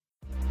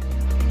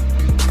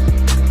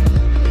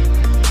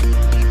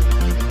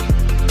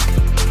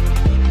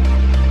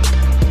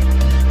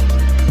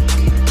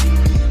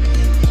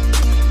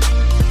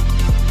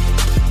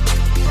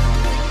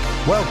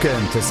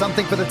Welcome to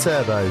Something for the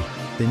Turbo,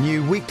 the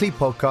new weekly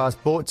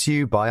podcast brought to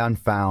you by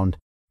Unfound,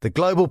 the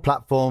global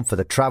platform for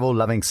the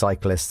travel-loving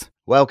cyclist.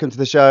 Welcome to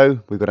the show.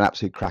 We've got an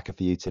absolute cracker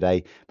for you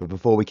today. But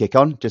before we kick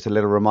on, just a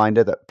little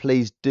reminder that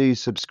please do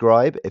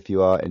subscribe if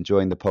you are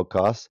enjoying the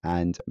podcast,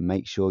 and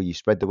make sure you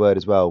spread the word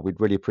as well.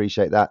 We'd really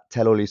appreciate that.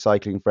 Tell all your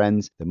cycling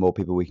friends. The more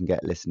people we can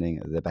get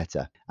listening, the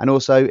better. And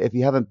also, if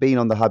you haven't been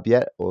on the hub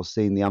yet or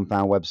seen the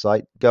Unfound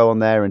website, go on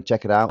there and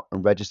check it out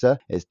and register.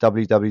 It's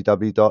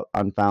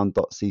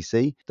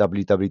www.unfound.cc,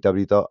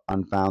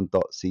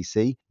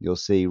 www.unfound.cc. You'll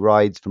see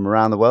rides from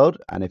around the world.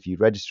 And if you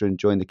register and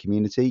join the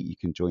community, you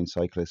can join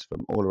cyclists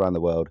from all around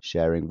the world,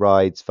 sharing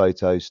rides,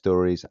 photos,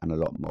 stories, and a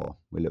lot more.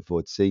 We look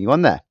forward to seeing you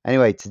on there.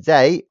 Anyway,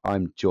 today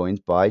I'm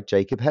joined by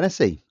Jacob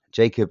Hennessy.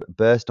 Jacob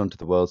burst onto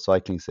the world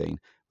cycling scene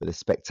with a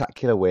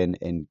spectacular win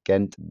in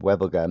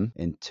Gent-Wevelgem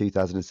in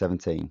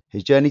 2017.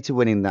 His journey to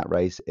winning that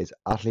race is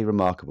utterly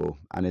remarkable,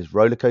 and his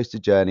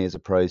rollercoaster journey as a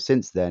pro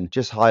since then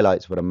just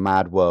highlights what a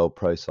mad world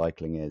pro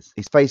cycling is.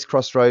 He's faced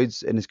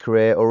crossroads in his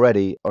career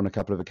already on a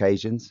couple of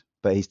occasions,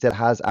 but he still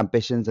has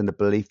ambitions and the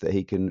belief that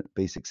he can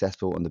be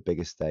successful on the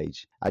biggest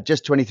stage. At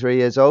just 23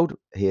 years old,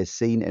 he has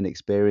seen and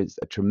experienced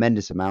a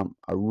tremendous amount.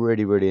 I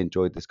really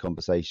enjoyed this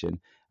conversation,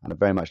 and I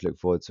very much look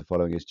forward to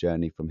following his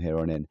journey from here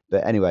on in.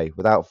 But anyway,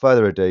 without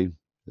further ado,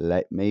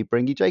 let me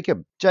bring you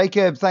Jacob.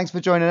 Jacob, thanks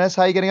for joining us.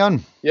 How are you getting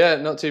on? Yeah,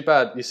 not too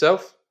bad.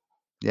 Yourself?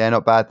 Yeah,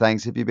 not bad,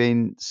 thanks. Have you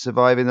been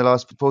surviving the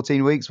last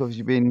 14 weeks? What have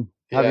you been?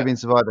 How have you been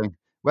surviving?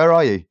 Where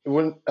are you?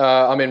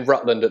 I'm in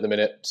Rutland at the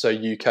minute, so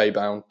UK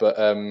bound. But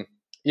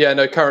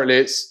currently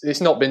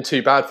it's not been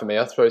too bad for me.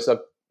 I suppose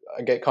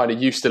I get kind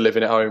of used to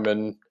living at home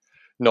and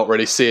not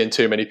really seeing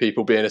too many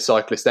people being a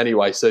cyclist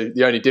anyway. So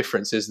the only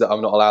difference is that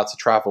I'm not allowed to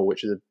travel,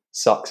 which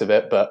sucks a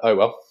bit, but oh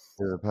well.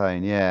 A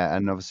pain, yeah,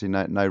 and obviously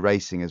no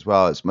racing as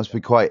well. It must be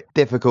quite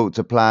difficult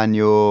to plan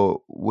your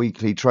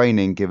weekly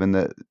training, given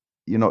that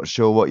you're not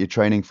sure what you're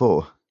training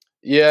for.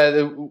 Yeah,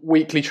 the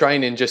weekly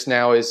training just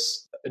now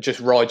is just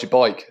ride your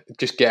bike,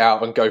 just get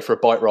out and go for a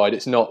bike ride.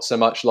 It's not so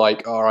much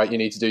like, all right, you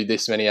need to do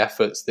this many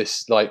efforts.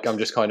 I'm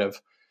just kind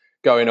of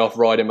going off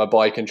riding my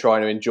bike and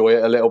trying to enjoy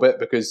it a little bit,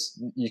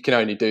 because you can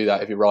only do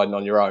that if you're riding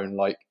on your own.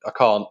 Like I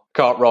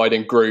can't ride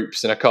in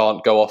groups, and I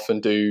can't go off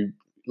and do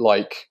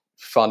like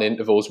fun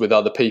intervals with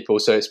other people,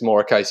 so it's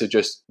more a case of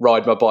just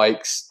ride my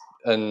bikes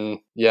and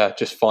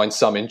just find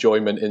some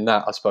enjoyment in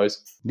that, I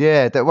suppose.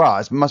 Yeah,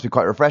 it must be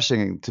quite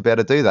refreshing to be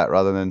able to do that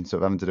rather than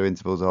sort of having to do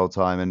intervals the whole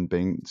time and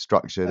being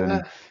structured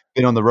and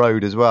being on the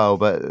road as well.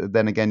 But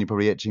then again, you're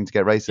probably itching to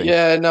get racing.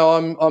 Yeah,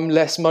 no, I'm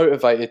less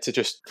motivated to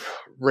just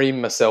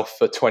ream myself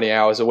for 20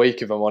 hours a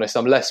week, if I'm honest.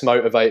 I'm less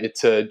motivated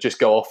to just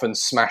go off and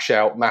smash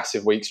out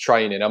massive weeks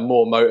training. I'm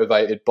more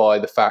motivated by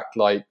the fact,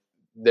 like,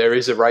 there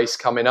is a race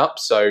coming up,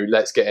 so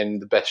let's get in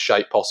the best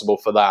shape possible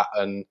for that.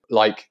 And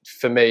like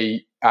for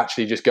me,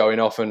 actually just going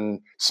off and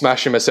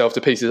smashing myself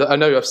to pieces. I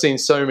know I've seen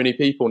so many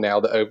people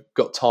now that have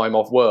got time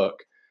off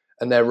work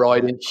and they're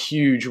riding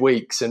huge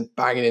weeks and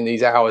banging in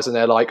these hours, and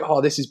they're like, oh,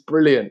 this is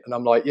brilliant. And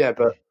I'm like, yeah,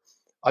 but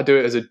I do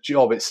it as a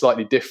job. It's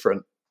slightly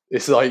different.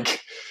 It's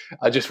like,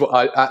 I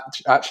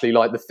actually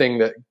like the thing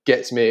that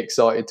gets me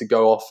excited to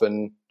go off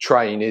and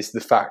train is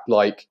the fact,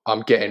 like, I'm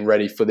getting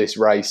ready for this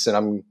race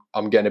and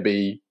I'm going to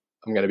be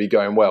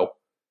going well.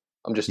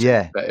 I'm just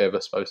competitive, I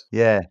suppose.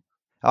 Yeah,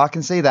 I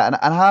can see that.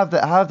 And how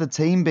have the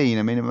team been?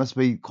 I mean, it must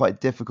be quite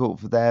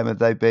difficult for them. Have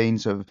they been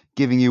sort of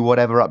giving you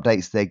whatever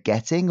updates they're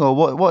getting, or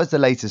what is the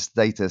latest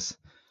status?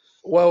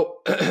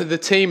 Well, the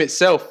team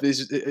itself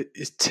is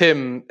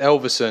Tim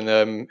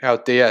Elverson, our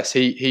DS.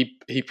 He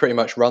pretty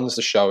much runs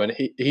the show, and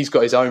he's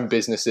got his own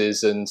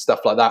businesses and stuff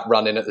like that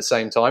running at the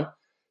same time.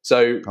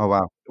 So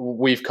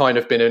we've kind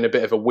of been in a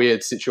bit of a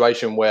weird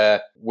situation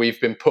where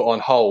we've been put on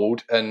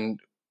hold, and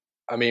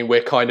I mean,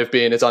 we're kind of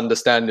being as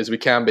understanding as we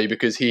can be,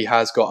 because he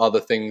has got other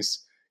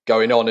things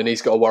going on and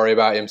he's got to worry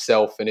about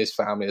himself and his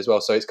family as well.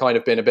 So it's kind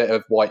of been a bit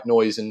of white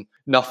noise and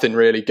nothing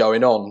really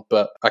going on.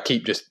 But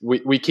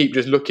we keep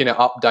just looking at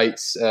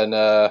updates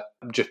and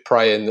just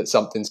praying that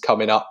something's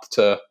coming up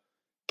to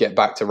get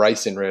back to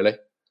racing, really.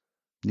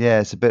 Yeah,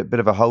 it's a bit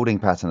of a holding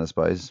pattern, I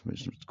suppose,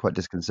 which is quite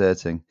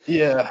disconcerting.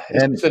 Yeah,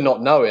 it's for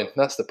not knowing.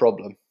 That's the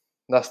problem.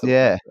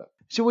 Problem.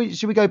 Should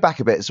we go back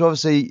a bit? So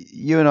obviously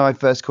you and I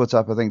first caught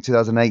up, I think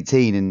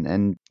 2018,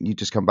 and you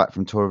just come back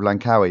from Tour of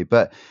Langkawi.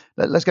 But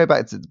let's go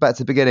back to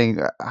the beginning.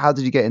 How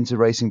did you get into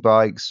racing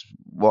bikes?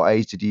 What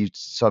age did you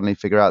suddenly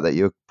figure out that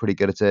you were pretty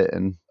good at it?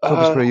 And talk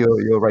us through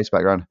your race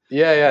background.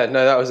 Yeah.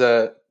 No, that was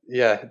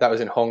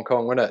in Hong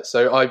Kong, wasn't it?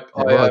 So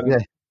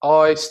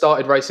I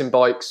started racing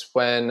bikes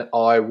when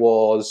I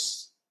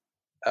was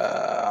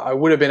I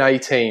would have been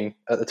 18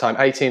 at the time,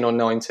 18 or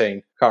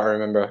 19. Can't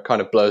remember. It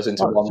kind of blurs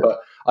into one, but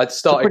I'd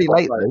started pretty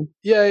late.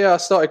 Yeah, I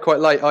started quite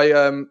late.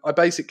 I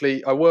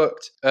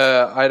worked.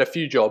 I had a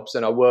few jobs,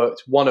 and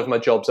one of my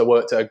jobs I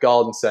worked at a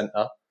garden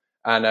centre,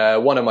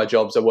 and one of my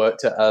jobs I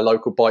worked at a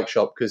local bike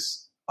shop,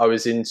 because I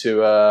was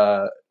into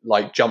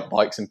like jump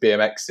bikes and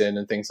BMXing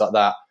and things like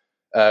that,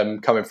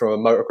 coming from a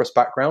motocross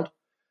background.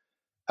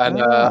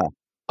 And I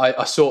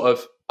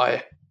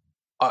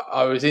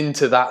I was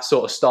into that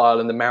sort of style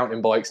and the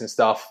mountain bikes and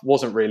stuff.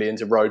 Wasn't really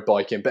into road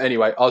biking. But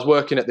anyway, I was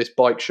working at this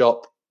bike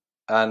shop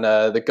and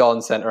the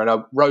garden centre, and I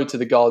rode to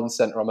the garden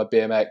centre on my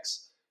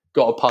BMX,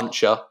 got a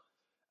puncture,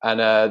 and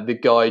the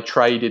guy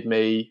traded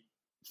me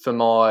for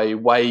my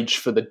wage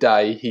for the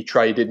day. He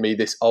traded me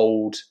this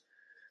old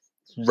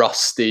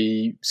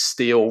rusty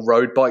steel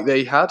road bike that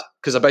he had,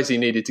 because I basically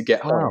needed to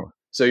get home.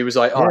 So he was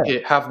like,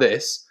 here, have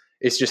this.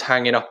 It's just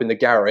hanging up in the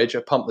garage.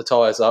 I pumped the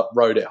tyres up,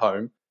 rode it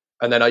home.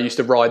 And then I used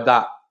to ride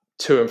that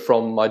to and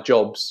from my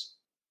jobs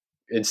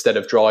instead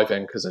of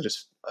driving, because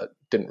I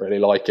didn't really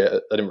like it.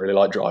 I didn't really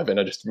like driving.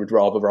 I just would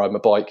rather ride my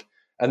bike.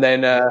 And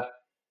then,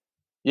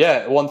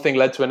 one thing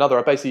led to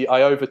another.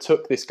 I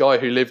overtook this guy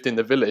who lived in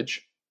the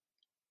village.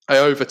 I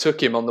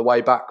overtook him on the way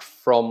back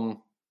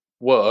from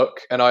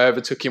work, and I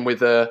overtook him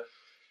with a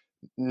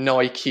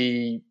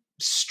Nike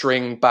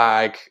string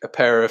bag, a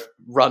pair of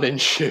running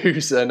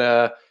shoes, and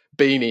a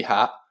beanie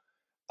hat.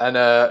 And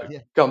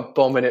gone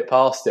bombing it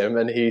past him,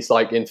 and he's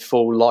like in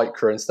full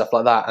lycra and stuff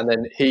like that. And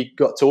then he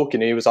got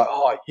talking, and he was like,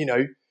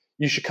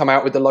 you should come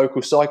out with the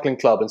local cycling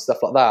club and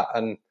stuff like that.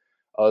 And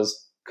I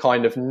was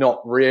kind of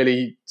not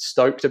really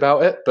stoked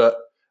about it, but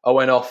I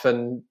went off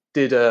and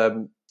did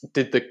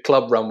the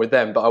club run with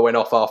them. But I went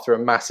off after a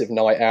massive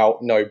night out,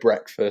 no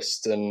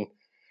breakfast, and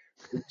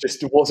just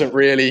didn't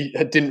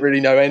really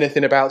know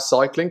anything about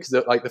cycling, because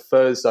like the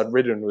furthest I'd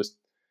ridden was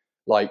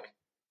like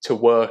to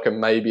work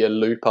and maybe a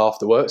loop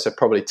after work, so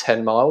probably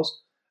 10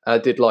 miles. And I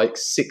did like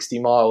 60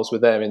 miles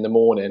with them in the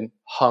morning,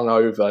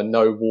 hungover,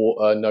 no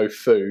water, no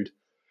food,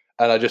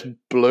 and I just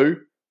blew.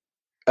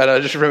 And I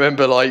just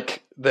remember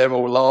like them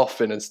all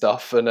laughing and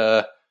stuff,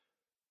 and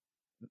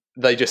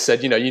they just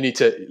said, you need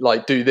to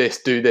like do this,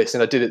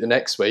 and I did it the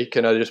next week,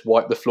 and I just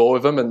wiped the floor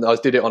with them, and I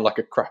did it on like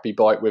a crappy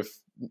bike with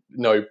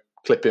no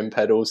clip-in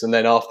pedals. And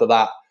then after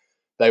that,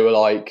 they were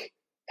like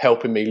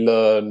helping me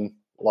learn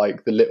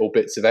like the little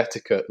bits of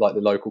etiquette, like the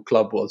local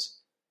club was.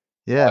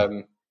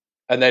 And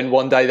then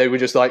one day they were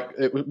just like,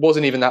 it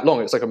wasn't even that long,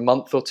 it was like a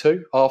month or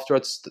two after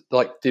I'd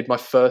did my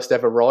first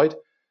ever ride,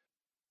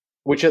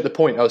 which at the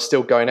point I was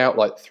still going out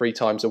like 3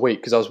 times a week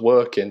because I was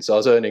working, so I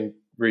was earning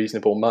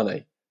reasonable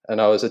money,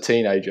 and I was a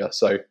teenager.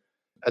 So,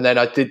 and then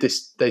I did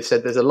this, they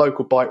said there's a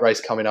local bike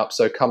race coming up,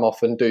 so come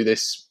off and do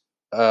this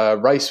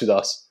race with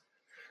us.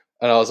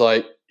 And I was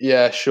like,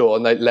 yeah, sure.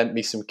 And they lent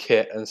me some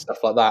kit and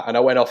stuff like that, and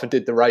I went off and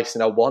did the race,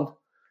 and I won.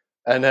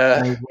 And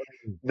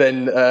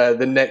then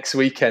the next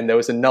weekend there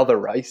was another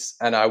race,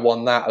 and I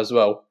won that as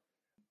well.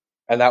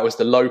 And that was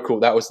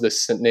the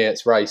St.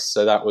 Neots race.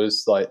 So that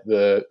was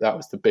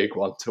the big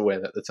one to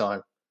win at the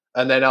time.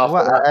 And then after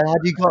that, and have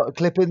you got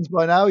clip-ins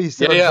by now? You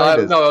still I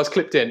was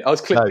clipped in. I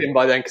was clipped in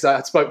by then, because I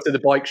had spoke to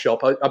the bike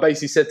shop. I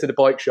basically said to the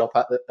bike shop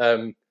at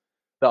that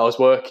I was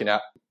working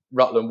at,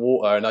 Rutland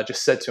Water, and I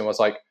just said to him, I was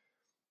like,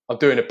 I'm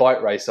doing a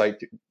bike race.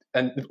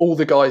 And all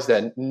the guys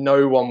then,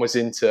 no one was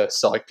into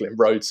cycling,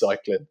 road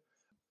cycling.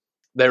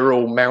 They were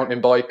all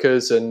mountain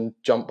bikers and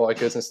jump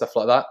bikers and stuff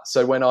like that.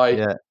 So when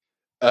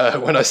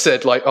I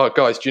said like, oh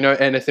guys, do you know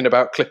anything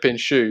about clip-in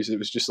shoes? It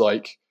was just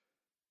like,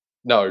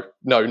 no,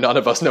 none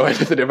of us know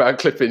anything about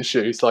clip-in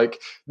shoes. Like,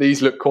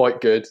 these look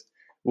quite good.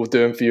 We'll do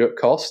them for you at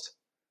cost.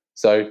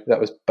 So that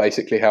was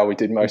basically how we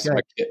did most of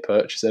my kit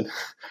purchasing.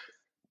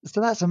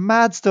 So that's a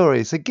mad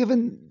story. So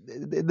given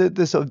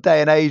the sort of day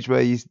and age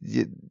where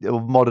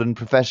of modern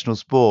professional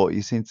sport,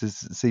 you seem to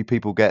see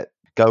people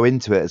go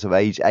into it at sort of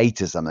age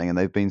 8 or something, and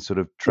they've been sort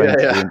of trained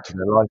into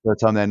their life by the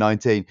time they're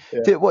 19.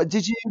 Yeah.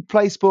 Did you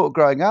play sport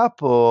growing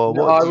up, or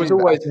no, I was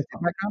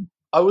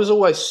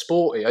always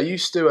sporty. I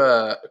used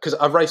to because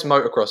I raced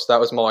motocross. That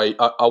was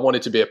I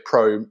wanted to be a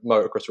pro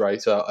motocross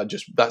racer.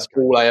 That's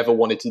all I ever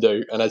wanted to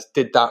do, and I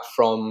did that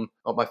from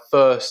my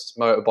first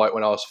motorbike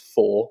when I was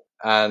 4,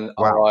 and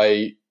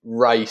I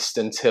raced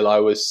until I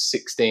was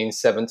 16,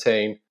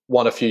 17.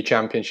 Won a few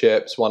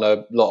championships, won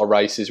a lot of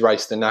races,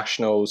 raced the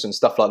nationals and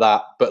stuff like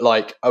that. But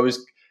like I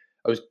was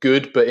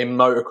good, but in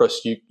motocross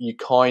you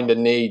kind of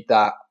need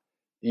that.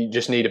 You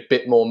just need a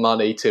bit more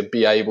money to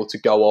be able to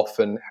go off,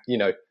 and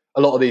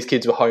a lot of these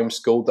kids were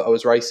homeschooled that I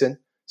was racing,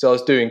 so I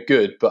was doing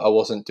good, but I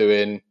wasn't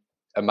doing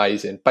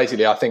amazing.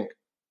 Basically, I think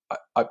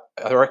I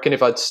reckon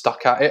if I'd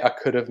stuck at it, I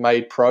could have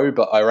made pro,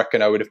 but I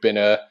reckon I would have been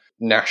a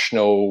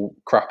national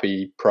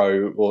crappy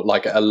pro, or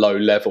like at a low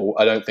level.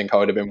 I don't think I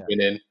would have been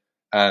winning.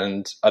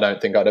 And I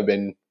don't think I'd have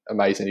been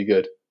amazingly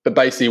good. But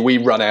basically, we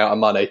run out of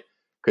money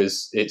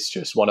because it's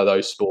just one of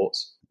those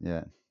sports.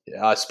 Yeah.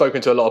 I've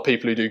spoken to a lot of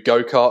people who do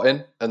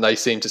go-karting, and they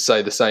seem to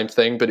say the same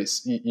thing. But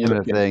it's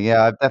thing.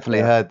 Yeah, I've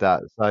definitely heard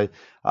that. So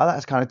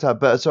that's kind of tough.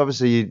 But so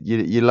obviously,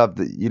 you love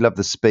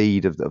the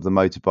speed of the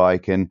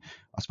motorbike, and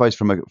I suppose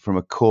from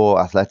a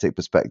core athletic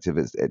perspective,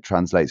 it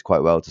translates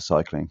quite well to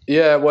cycling.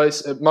 Yeah, well,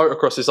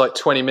 motocross is like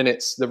 20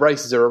 minutes. The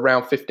races are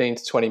around 15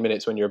 to 20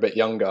 minutes when you're a bit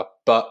younger,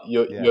 but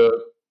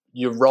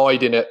you're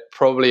riding at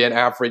probably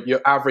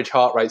your average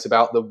heart rate's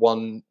about the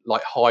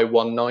high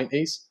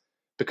 190s,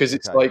 because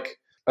it's like,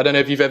 I don't know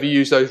if you've ever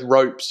used those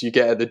ropes you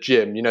get at the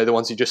gym, the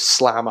ones you just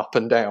slam up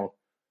and down.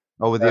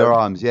 Oh, with your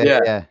arms.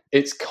 Yeah.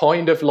 It's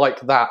kind of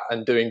like that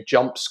and doing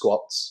jump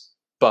squats,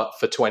 but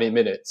for 20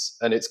 minutes.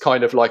 And it's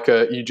kind of like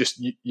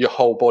your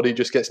whole body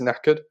just gets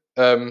knackered.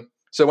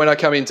 So when I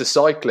came into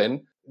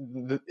cycling,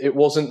 it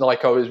wasn't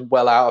like I was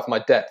well out of my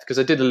depth, because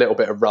I did a little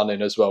bit of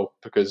running as well,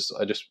 because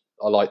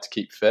I like to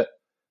keep fit.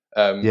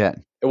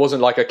 It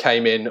wasn't like I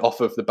came in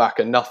off of the back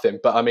of nothing.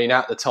 But I mean,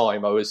 at the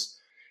time I was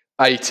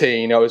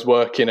 18, I was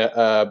working at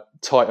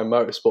Titan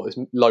Motorsport, this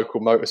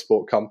local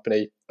motorsport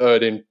company,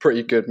 earning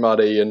pretty good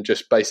money and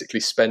just basically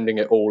spending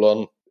it all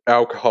on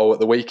alcohol at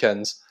the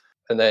weekends.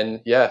 And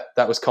then,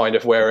 that was kind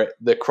of where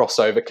the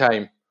crossover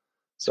came.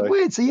 So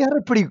weird. So you had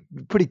a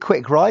pretty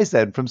quick rise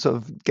then, from sort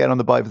of getting on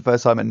the bike for the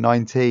first time at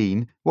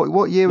 19.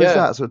 What year was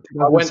that? Sort of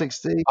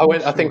 2016.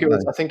 I think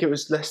it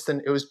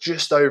was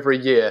just over a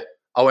year.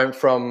 I went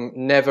from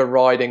never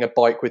riding a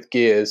bike with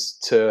gears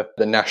to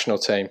the national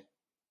team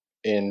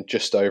in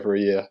just over a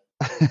year.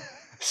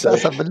 So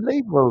that's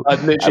unbelievable.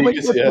 I'd literally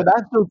to the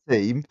national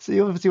team. So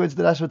you obviously went to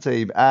the national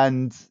team,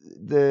 and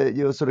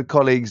your sort of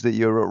colleagues that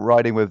you're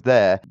riding with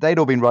there, they'd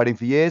all been riding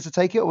for years, I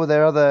take it, or were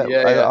there other?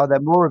 Are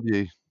there more of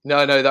you?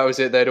 No, that was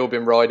it. They'd all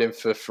been riding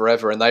for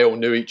forever, and they all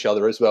knew each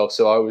other as well.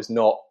 So I was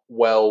not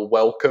well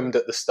welcomed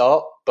at the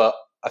start, but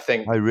I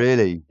think. Oh,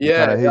 really?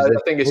 Yeah, I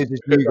think it's this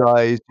new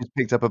guy who's just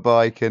picked up a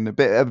bike, and a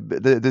bit of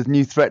the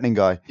new threatening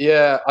guy.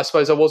 Yeah, I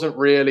suppose I wasn't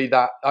really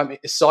that. I mean,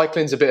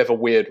 cycling's a bit of a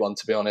weird one,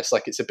 to be honest.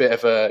 Like, it's a bit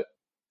of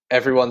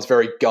everyone's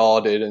very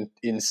guarded and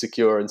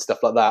insecure and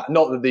stuff like that.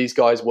 Not that these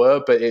guys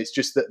were, but it's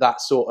just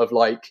that sort of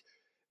like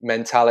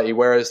mentality.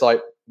 Whereas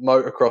like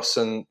motocross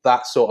and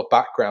that sort of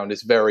background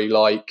is very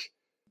like,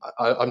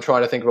 I'm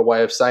trying to think of a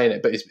way of saying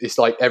it, but it's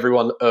like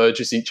everyone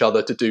urges each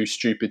other to do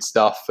stupid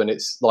stuff, and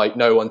it's like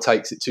no one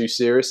takes it too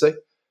seriously.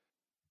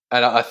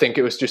 And I think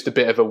it was just a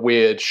bit of a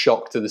weird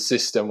shock to the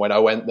system when I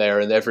went there,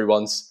 and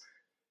everyone's,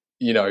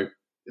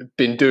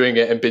 been doing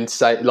it and been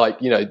saying, like,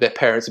 their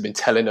parents have been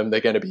telling them they're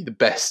going to be the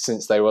best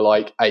since they were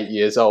like 8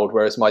 years old.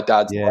 Whereas my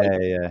dad's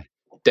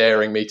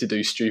daring me to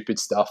do stupid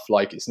stuff.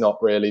 Like, it's not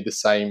really the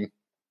same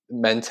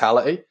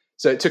mentality.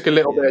 So it took a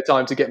little bit of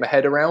time to get my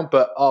head around.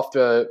 But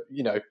after,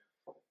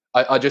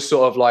 I just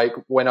sort of like,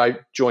 when I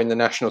joined the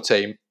national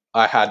team,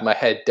 I had my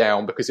head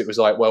down, because it was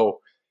like, well,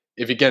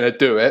 if you're going to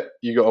do it,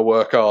 you got to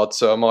work hard.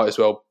 So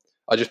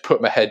I just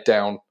put my head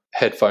down,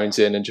 headphones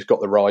in, and just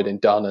got the riding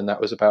done. And that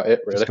was about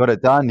it, really. Just got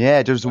it done.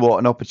 Yeah. Just what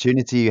an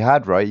opportunity you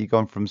had, right? You've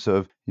gone from sort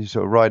of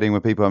riding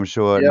with people, I'm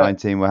sure at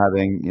 19 were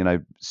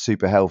having,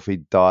 super healthy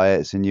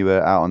diets, and you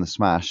were out on the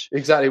smash.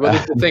 Exactly. Well,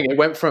 this is the thing. It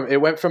went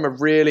from a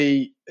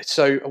really,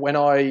 so when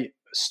I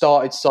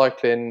started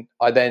cycling,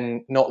 I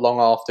then not long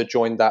after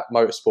joined that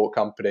motorsport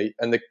company,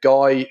 and the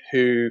guy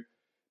who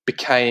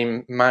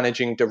became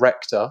managing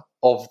director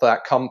of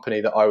that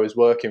company that I was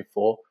working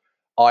for,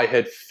 I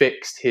had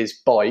fixed his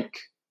bike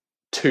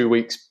 2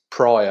 weeks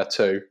prior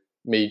to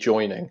me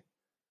joining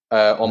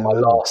on my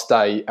last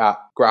day at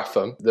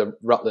Grapham, the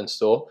Rutland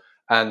store.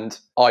 And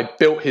I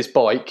built his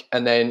bike,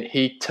 and then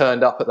he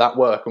turned up at that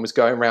work and was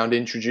going around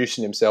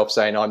introducing himself,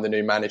 saying, I'm the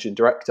new managing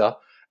director.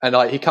 And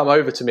he come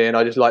over to me, and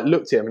I just like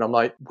looked at him, and I'm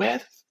like,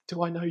 where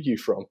do I know you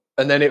from?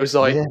 And then it was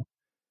like,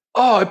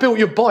 oh, I built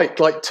your bike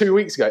like 2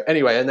 weeks ago.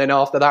 Anyway, and then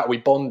after that we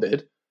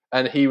bonded,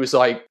 and he was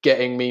like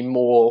getting me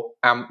more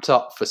amped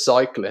up for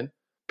cycling,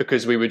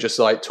 because we were just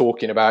like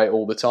talking about it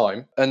all the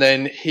time. And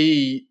then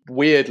he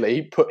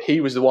weirdly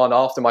he was the one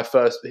after my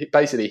first,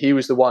 basically he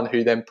was the one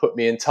who then put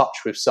me in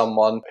touch with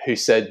someone who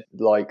said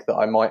like that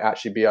I might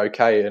actually be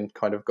okay, and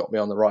kind of got me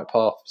on the right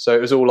path. So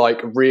it was all like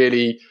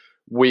really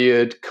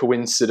weird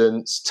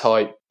coincidence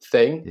type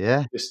thing.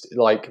 Yeah. Just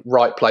like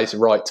right place,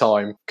 right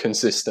time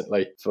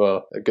consistently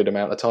for a good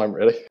amount of time,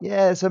 really.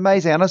 Yeah, it's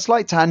amazing. And a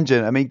slight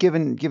tangent. I mean,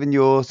 given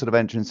your sort of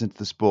entrance into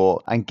the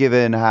sport, and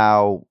given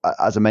how,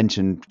 as I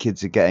mentioned,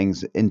 kids are getting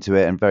into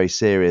it and very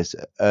serious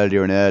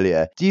earlier and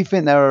earlier, do you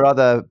think there are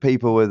other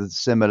people with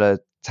similar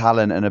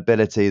talent and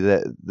ability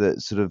that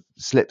sort of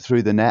slip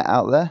through the net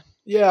out there?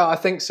 Yeah, I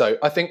think so.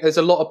 I think there's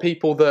a lot of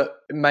people that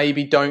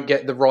maybe don't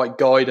get the right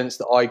guidance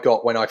that I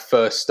got when I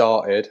first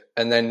started,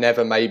 and then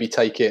never maybe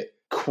take it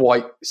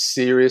quite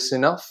serious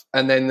enough.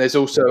 And then there's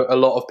also a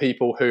lot of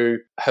people who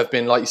have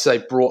been, like you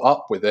say, brought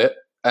up with it,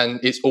 and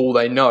it's all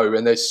they know.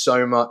 And there's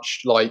so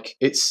much like,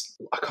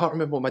 I can't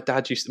remember what my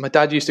dad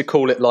used to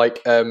call it,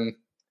 like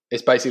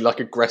it's basically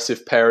like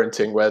aggressive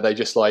parenting, where they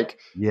just like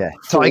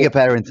tiger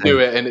parenting, do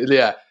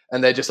it,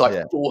 and they're just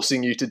like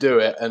forcing you to do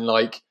it. And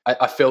like,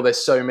 I feel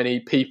there's so many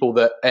people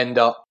that end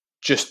up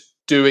just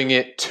doing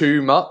it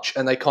too much,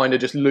 and they kind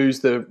of just lose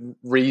the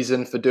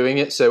reason for doing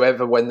it. So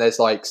when there's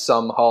like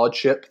some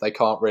hardship, they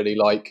can't really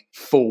like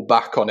fall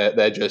back on it.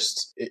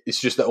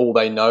 It's just that all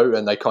they know,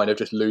 and they kind of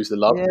just lose the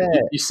love. Yeah.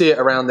 You see it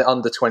around the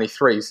under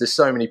 23s. There's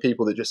so many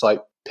people that just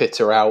like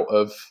pitter out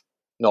of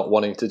not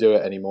wanting to do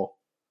it anymore.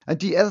 And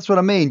that's what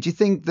I mean. Do you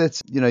think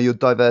that, your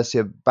diversity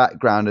of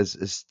background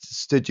has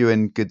stood you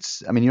in good,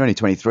 I mean, you're only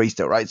 23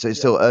 still, right? So it's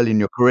still early in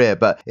your career,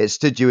 but it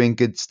stood you in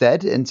good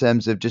stead in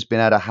terms of just being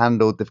able to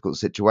handle difficult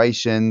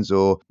situations,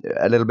 or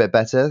a little bit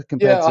better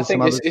compared to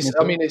some others?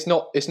 I mean, it's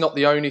not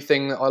the only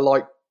thing that I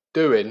like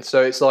doing.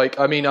 So it's like,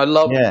 I mean, I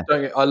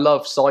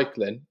love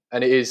cycling,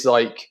 and it is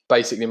like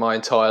basically my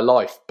entire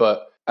life.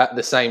 But at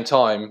the same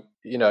time,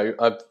 you know,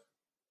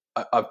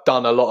 I've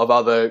done a lot of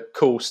other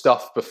cool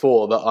stuff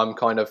before that I'm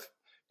kind of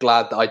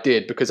glad that I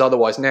did, because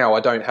otherwise now I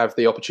don't have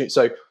the opportunity.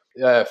 So,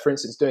 for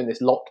instance, doing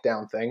this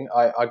lockdown thing,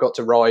 I got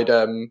to ride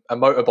a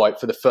motorbike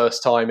for the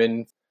first time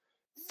in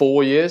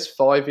 5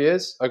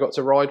 years. I got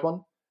to ride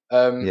one.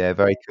 Yeah,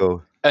 very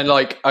cool. And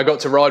like, I got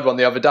to ride one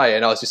the other day,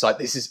 and I was just like,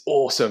 this is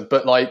awesome.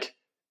 But like,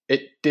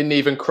 it didn't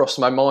even cross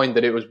my mind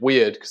that it was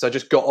weird, because I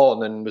just got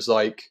on and was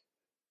like,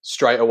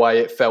 straight away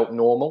it felt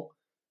normal.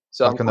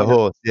 So Back on the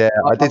horse, yeah.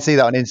 I did see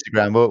that on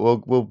Instagram.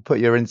 We'll put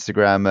your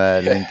Instagram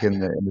link in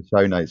the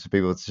show notes for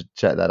people to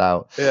check that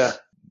out. Yeah,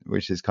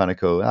 which is kind of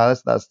cool. Oh,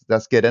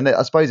 that's good. And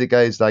I suppose it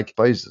goes like,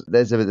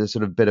 there's a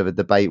sort of bit of a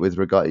debate with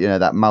regard, you know,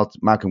 that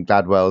Malcolm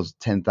Gladwell's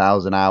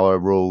 10,000 hour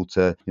rule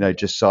to, you know,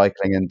 just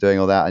cycling and doing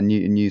all that. A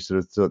new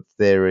sort of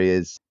theory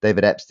is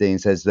David Epstein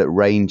says that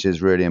range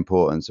is really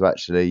important. So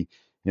actually,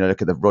 you know,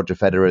 look at the Roger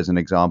Federer as an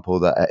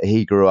example, that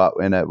he grew up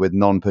with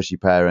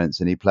non-pushy parents,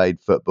 and he played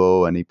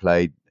football and he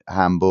played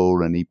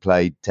handball and he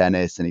played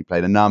tennis and he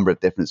played a number of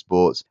different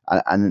sports,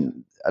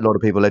 and a lot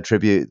of people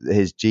attribute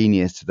his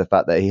genius to the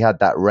fact that he had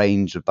that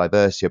range of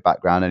diversity of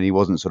background, and he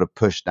wasn't sort of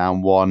pushed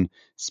down one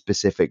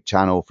specific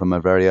channel from a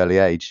very early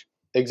age.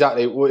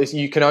 Exactly. Well, this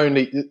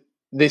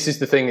is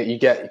the thing that you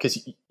get,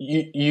 because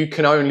you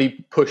can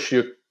only push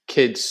your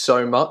kids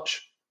so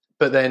much,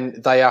 but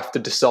then they have to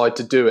decide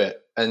to do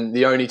it, and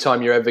the only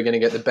time you're ever going to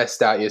get the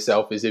best out of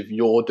yourself is if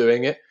you're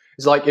doing it.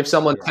 It's like if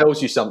someone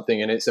tells you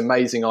something and it's an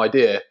amazing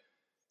idea,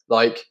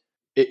 like,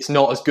 it's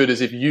not as good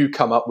as if you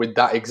come up with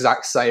that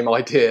exact same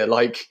idea.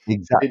 Like,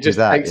 exactly, it just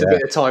takes a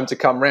bit of time to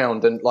come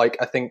round. And like,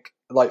 I think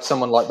like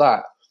someone like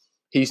that,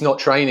 he's not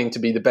training to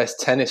be the best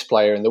tennis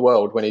player in the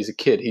world when he's a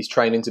kid. He's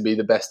training to be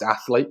the best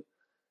athlete.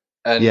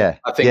 And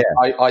I think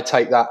I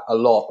take that a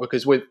lot,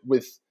 because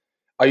with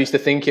I used to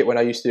think it when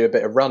I used to do a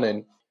bit of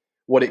running,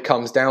 what it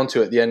comes down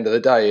to at the end of the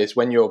day is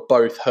when you're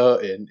both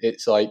hurting,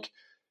 it's like,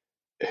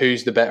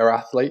 who's the better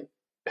athlete?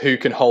 Who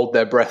can hold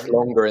their breath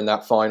longer in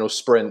that final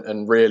sprint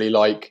and really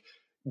like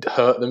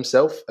hurt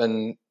themselves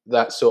and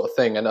that sort of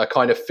thing. And I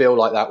kind of feel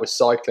like that with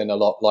cycling a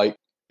lot. Like,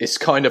 it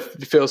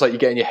feels like you're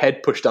getting your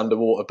head pushed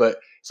underwater, but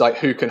it's like,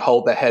 who can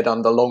hold their head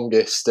under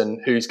longest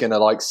and who's going to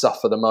like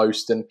suffer the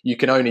most. And you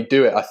can only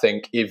do it, I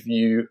think, if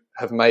you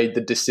have made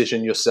the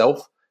decision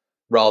yourself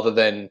rather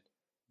than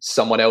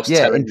someone else.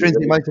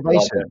 Intrinsic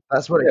motivation.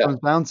 That's what it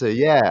comes down to.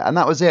 Yeah, and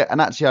that was it. And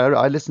actually,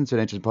 I listened to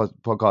an interesting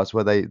podcast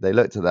where they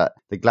looked at that,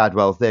 the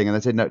Gladwell thing, and they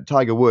said, no,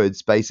 Tiger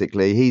Woods,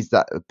 basically, he's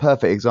that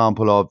perfect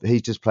example of,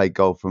 he's just played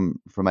golf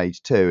from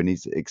age 2 and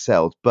he's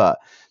excelled. But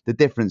the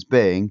difference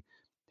being,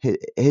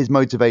 his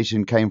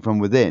motivation came from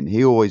within.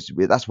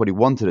 That's what he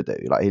wanted to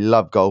do. Like, he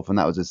loved golf and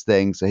that was his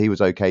thing, so he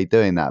was okay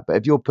doing that. But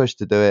if you're pushed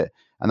to do it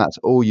and that's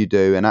all you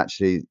do, and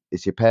actually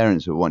it's your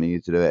parents who are wanting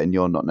you to do it and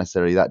you're not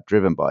necessarily that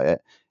driven by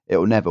it, it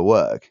will never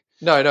work.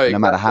 No, exactly. No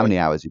matter how many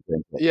hours you put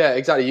into it. Yeah,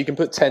 exactly. You can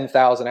put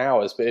 10,000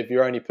 hours, but if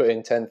you're only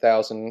putting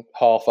 10,000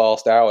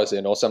 half-assed hours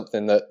in, or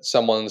something that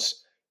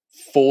someone's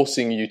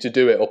forcing you to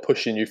do it or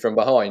pushing you from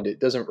behind, it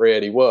doesn't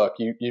really work.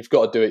 You've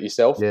got to do it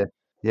yourself. Yeah.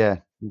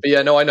 But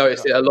yeah, no, I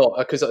noticed it a lot,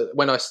 because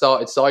when I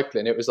started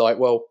cycling, it was like,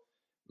 well,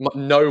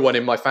 no one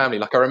in my family.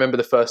 Like, I remember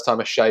the first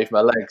time I shaved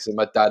my legs, and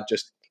my dad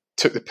just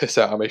took the piss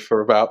out of me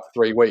for about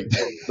 3 weeks,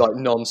 like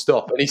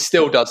non-stop. And he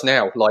still does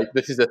now. Like,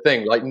 this is the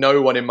thing, like,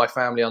 no one in my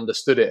family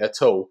understood it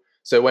at all.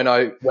 So when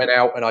I went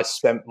out and I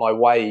spent my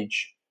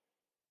wage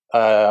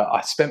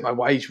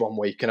one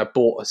week, and I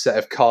bought a set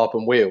of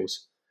carbon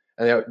wheels,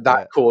 and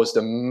that caused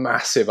a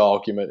massive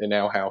argument in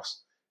our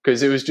house,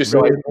 because it was just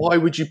like, why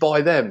would you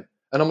buy them?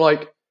 And I'm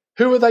like,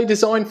 who are they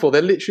designed for?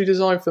 They're literally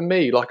designed for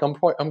me. Like,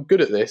 I'm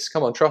good at this.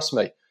 Come on, trust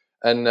me.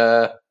 And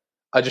I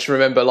just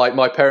remember, like,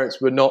 my parents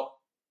were not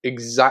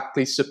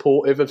exactly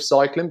supportive of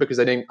cycling because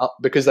they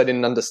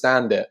didn't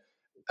understand it.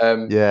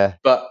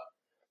 But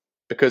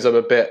because I'm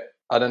a bit,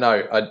 I don't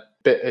know,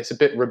 it's a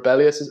bit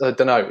rebellious. I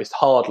don't know. It's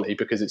hardly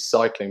because it's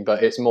cycling,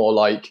 but it's more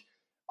like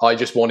I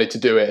just wanted to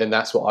do it, and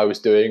that's what I was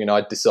doing, and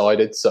I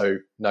decided, so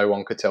no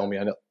one could tell me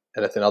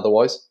anything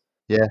otherwise.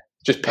 Yeah,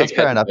 just pick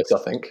fair enough. I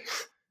think.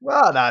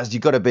 Well, you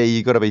got to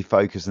be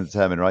focused and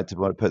determined, right, to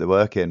want to put the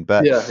work in.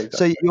 But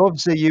exactly.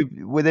 So you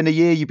within a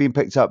year you've been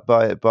picked up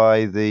by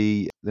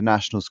the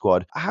national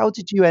squad. How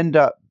did you end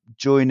up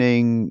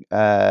joining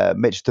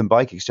Mitchelton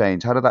Bike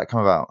Exchange? How did that come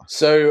about?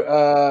 So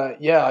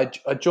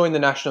I joined the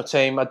national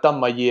team. I'd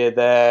done my year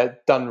there,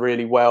 done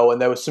really well,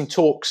 and there was some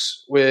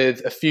talks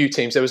with a few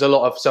teams. There was a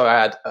lot of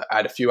I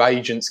had a few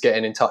agents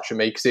getting in touch with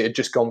me because it had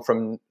just gone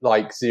from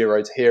like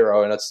zero to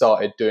hero, and I'd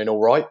started doing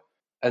all right.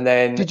 And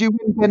then, did you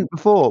win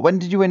before? When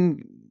did you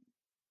win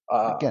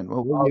again?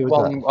 What year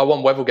was that? I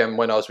won Wevelgem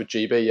when I was with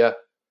GB. Yeah.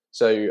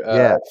 So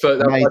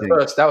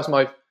that was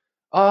my.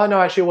 Oh no,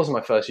 actually, it wasn't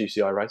my first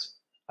UCI race.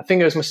 I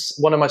think it was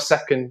one of my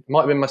second.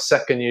 Might have been my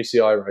second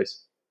UCI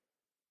race.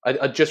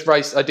 I just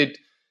raced. I did.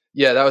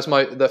 Yeah, that was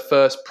the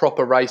first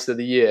proper race of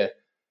the year.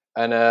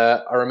 And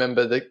I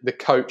remember the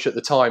coach at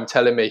the time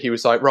telling me, he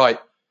was like, right,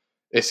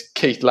 It's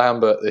Keith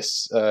Lambert,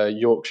 this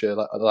Yorkshire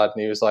lad,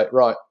 and he was like,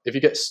 right, if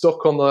you get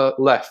stuck on the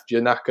left,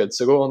 you're knackered,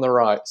 so go on the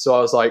right. So I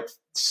was like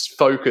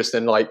focused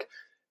and like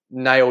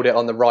nailed it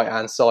on the right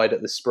hand side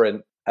at the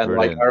sprint. And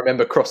Brilliant. like I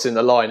remember crossing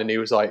the line, and he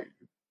was like,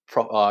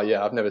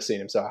 yeah, I've never seen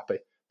him so happy.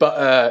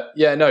 But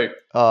no.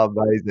 Oh,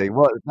 amazing!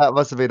 That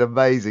must have been an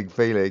amazing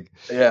feeling.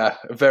 Yeah,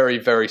 very,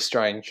 very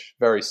strange,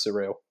 very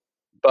surreal.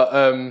 But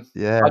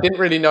I didn't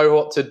really know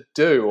what to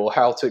do or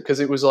how to, because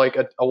it was like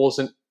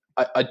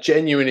I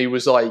genuinely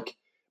was like,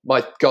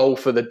 my goal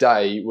for the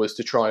day was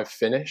to try and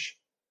finish.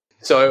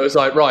 So it was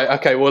like, right,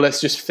 okay, well,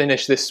 let's just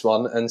finish this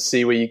one and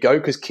see where you go.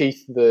 Because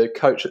Keith, the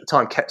coach at the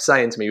time, kept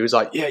saying to me, he was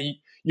like, yeah,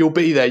 you'll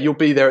be there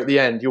at the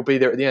end. You'll be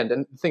there at the end.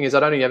 And the thing is,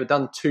 I'd only ever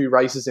done 2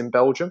 races in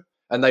Belgium,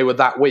 and they were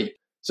that week.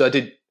 So I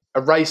did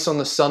a race on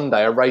the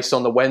Sunday, a race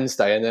on the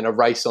Wednesday, and then a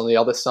race on the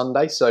other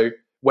Sunday. So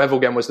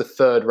Wevelgem was the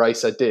 3rd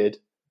race I did.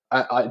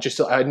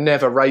 I'd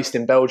never raced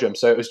in Belgium.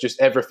 So it was just,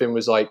 everything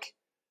was like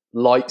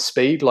light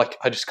speed. Like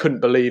I just couldn't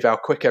believe how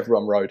quick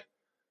everyone rode.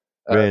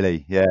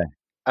 Really? Yeah.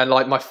 And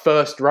like my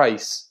first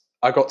race,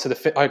 I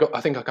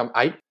think I come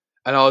 8th.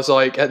 And I was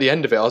like, at the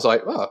end of it, I was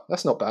like, oh,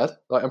 that's not bad.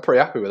 Like, I'm pretty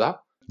happy with that.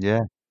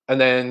 Yeah.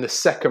 And then the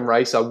second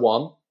race I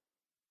won.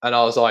 And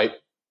I was like,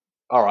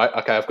 all right,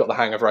 okay, I've got the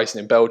hang of racing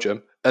in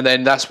Belgium. And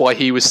then that's why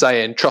he was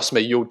saying, trust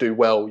me, you'll do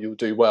well.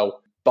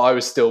 But I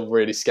was still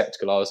really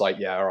skeptical. I was like,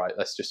 yeah, all right,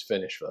 let's just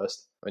finish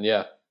first. And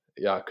yeah,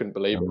 I couldn't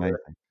believe it.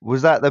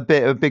 Was that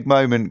a big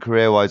moment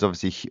career-wise?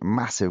 Obviously,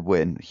 massive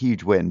win,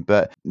 huge win.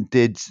 But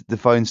did the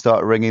phone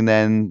start ringing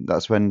then?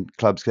 That's when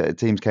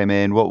teams came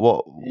in.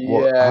 What?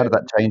 How did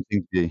that change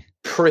things for you?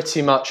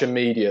 Pretty much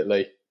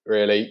immediately,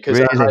 really. Because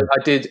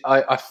Really?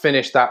 I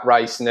finished that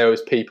race, and there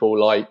was people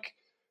like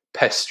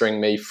pestering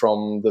me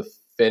from the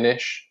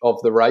finish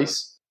of the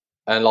race.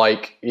 And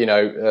like,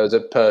 there was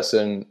a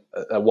person,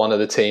 one of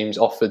the teams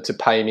offered to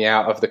pay me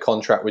out of the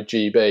contract with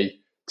GB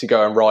to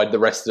go and ride the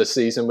rest of the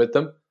season with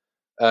them.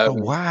 Oh,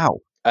 wow.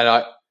 And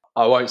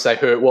I won't say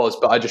who it was,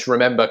 but I just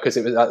remember, because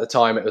it was at the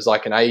time, it was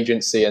like an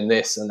agency and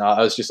this, and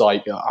I was just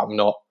like, I'm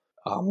not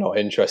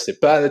interested.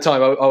 But at the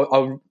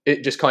time,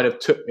 it just kind of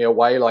took me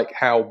away, like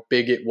how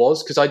big it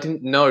was, because I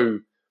didn't know.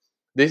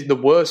 The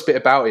worst bit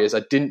about it is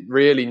I didn't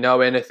really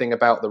know anything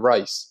about the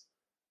race.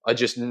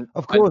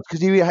 Of course,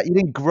 because you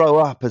didn't grow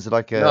up as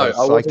like a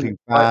cycling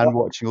fan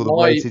watching all the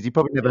races. You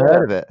probably never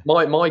heard of it.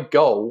 My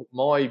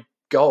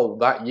goal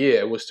that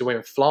year was to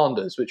win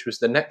Flanders, which was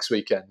the next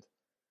weekend.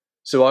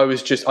 So I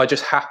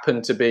just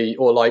happened to be,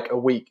 or like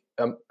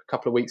a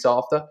couple of weeks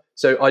after.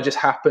 So I just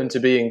happened to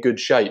be in good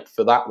shape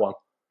for that one.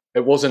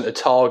 It wasn't a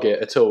target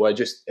at all. I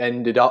just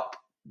ended up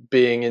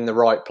being in the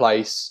right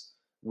place,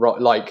 right?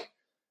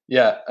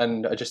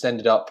 And I just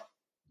ended up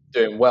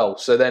doing well.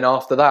 So then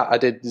after that, I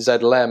did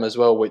ZLM as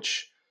well,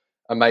 which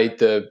I made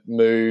the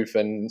move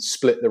and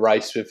split the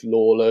race with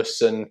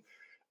Lawless and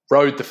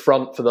rode the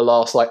front for the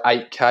last like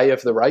 8K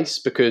of the race,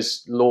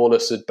 because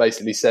Lawless had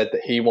basically said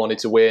that he wanted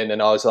to win.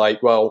 And I was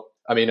like, well,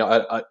 I mean,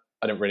 I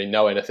didn't really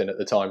know anything at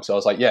the time. So I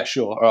was like, yeah,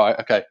 sure. All right.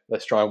 Okay.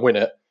 Let's try and win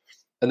it.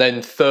 And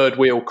then third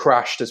wheel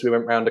crashed as we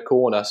went round a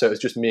corner. So it was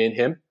just me and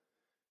him.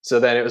 So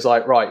then it was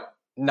like, right,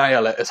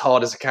 nail it as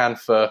hard as I can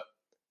for a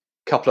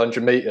couple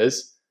 100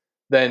 meters.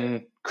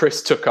 Then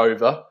Chris took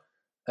over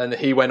and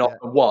he went off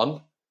and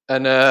won.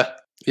 And it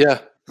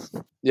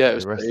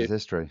was the rest is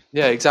history.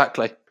 Yeah,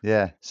 exactly.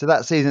 Yeah. So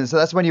that season,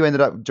 that's when you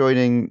ended up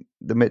joining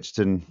the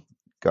Mitchelton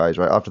guys,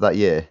 right? After that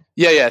year.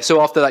 Yeah.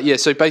 So after that year,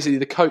 so basically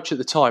the coach at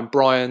the time,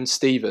 Brian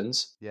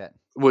Stevens,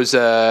 was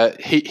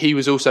he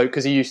was also,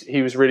 because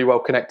he was really well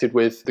connected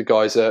with the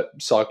guys at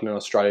Cycling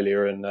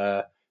Australia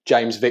and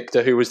James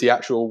Victor, who was the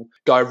actual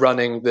guy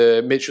running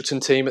the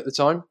Mitchelton team at the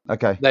time.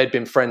 Okay. They'd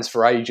been friends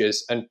for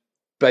ages, and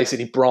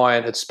basically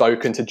Brian had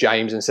spoken to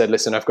James and said,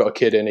 listen, I've got a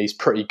kid and he's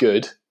pretty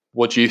good.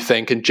 What do you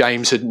think? And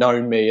James had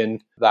known me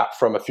and that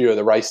from a few of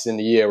the races in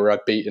the year where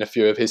I'd beaten a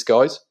few of his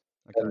guys.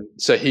 Okay.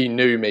 So he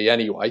knew me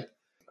anyway.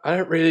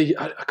 I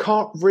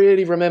can't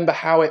really remember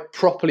how it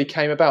properly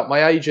came about.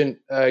 My agent,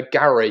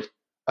 Gary,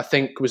 I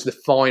think was the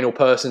final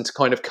person to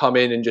kind of come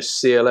in and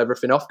just seal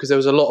everything off, because there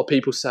was a lot of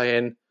people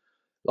saying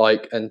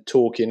like, and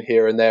talking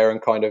here and there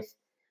and kind of,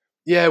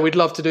 yeah, we'd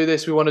love to do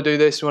this. We want to do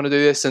this. We want to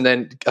do this. And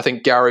then I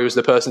think Gary was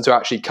the person to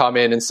actually come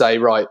in and say,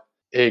 right,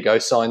 here you go,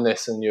 sign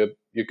this and you're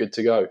good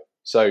to go.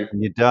 So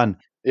and you're done.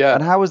 Yeah.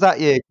 And how was that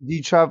year?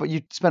 You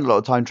spent a lot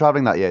of time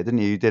traveling that year, didn't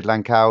you? You did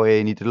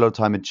Langkawi and you did a lot of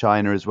time in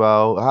China as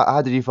well.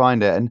 How did you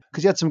find it? And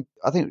because you had some,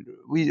 I think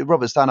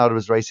Robert Stannard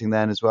was racing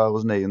then as well,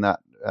 wasn't he? In that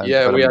we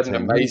had an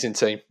amazing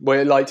team.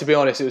 Well, like, to be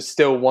honest, it was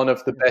still one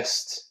of the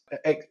best.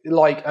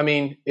 Like, I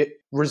mean,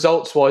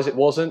 results wise, it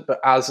wasn't,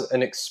 but as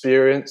an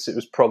experience, it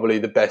was probably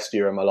the best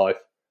year of my life,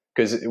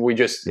 because we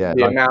just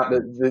amount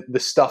the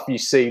stuff you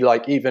see.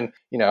 Like, even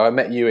I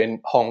met you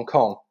in Hong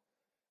Kong.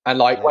 And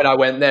like when I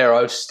went there,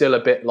 I was still a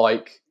bit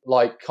like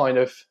kind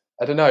of,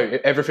 I don't know,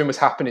 everything was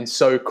happening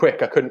so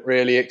quick. I couldn't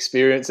really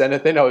experience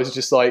anything. I was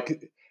just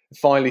like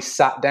finally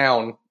sat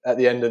down at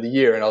the end of the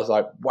year and I was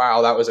like,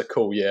 wow, that was a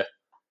cool year.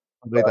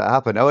 I believe that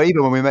happened. Oh,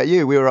 even when we met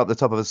you, we were up the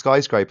top of a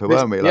skyscraper,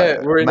 weren't we?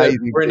 Yeah, we're in a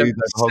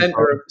Hong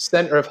Kong.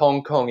 center of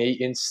Hong Kong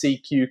eating sea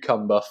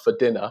cucumber for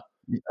dinner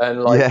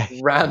and Yeah.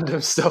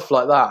 random stuff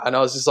like that. And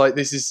I was just like,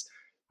 this is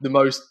the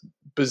most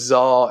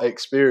bizarre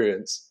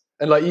experience.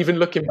 And even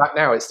looking back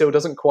now, it still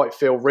doesn't quite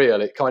feel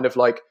real. It kind of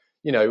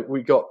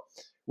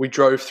we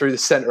drove through the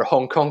center of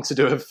Hong Kong to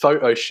do a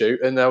photo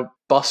shoot, and the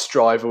bus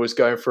driver was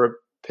going for a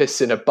piss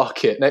in a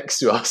bucket next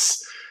to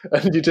us.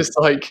 And you're just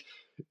like,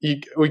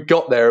 we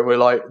got there and we're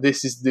like,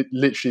 this is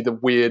literally the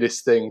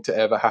weirdest thing to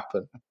ever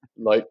happen.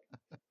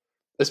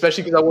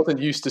 Especially because I wasn't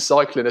used to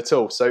cycling at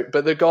all. So,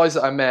 but the guys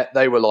that I met,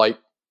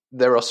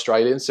 they're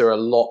Australians, so they're a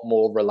lot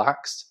more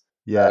relaxed.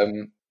 Yeah.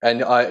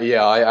 And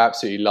I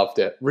absolutely loved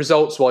it.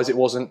 Results wise, it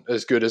wasn't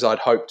as good as I'd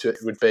hoped it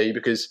would be,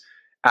 because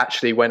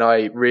actually when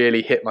I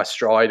really hit my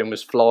stride and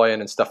was flying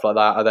and stuff like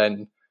that, I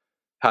then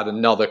had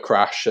another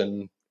crash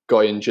and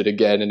got injured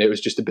again. And it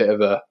was just a bit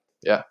of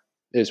it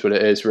is what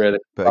it is, really.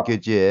 But a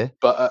good year.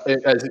 But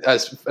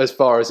as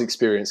far as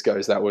experience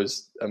goes, that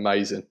was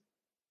amazing.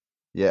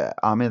 Yeah,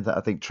 I mean, I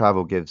think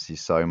travel gives you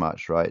so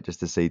much, right? Just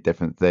to see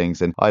different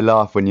things. And I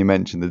laugh when you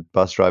mention the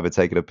bus driver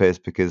taking a piss,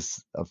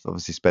 because I've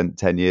obviously spent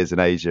 10 years in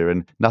Asia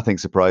and nothing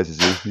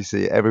surprises you. You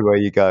see it everywhere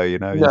you go, you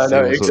know.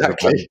 No,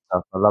 exactly.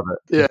 Stuff. I love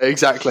it. Yeah,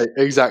 exactly.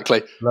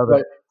 Love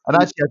it. And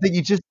actually, I think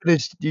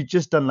you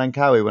just done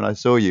Langkawi when I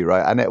saw you,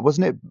 right? And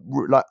wasn't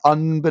it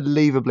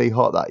unbelievably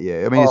hot that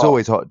year? I mean, it's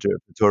always hot during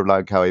the Tour of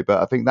Langkawi, but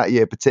I think that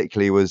year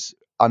particularly was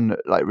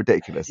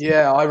ridiculous.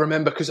 Yeah, I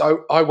remember because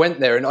I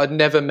went there and I'd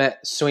never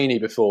met Sweeney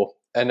before,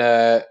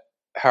 and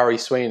Harry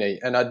Sweeney,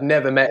 and I'd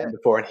never met him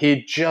before, and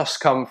he'd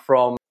just come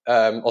from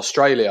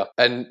Australia,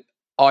 and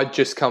I'd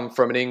just come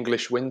from an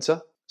English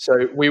winter.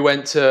 So we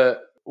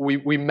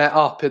met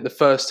up at the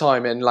first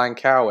time in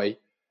Langkawi,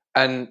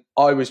 and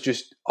I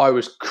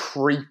was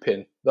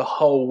creeping the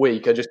whole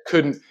week. I just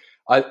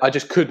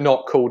could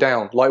not cool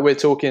down. We're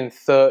talking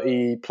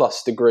 30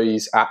 plus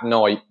degrees at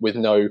night with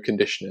no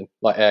conditioning,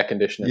 air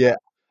conditioning. Yeah.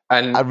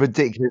 And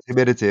ridiculous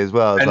humidity as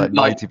well. It's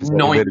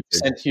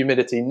 90%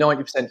 humidity.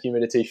 90%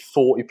 humidity,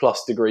 40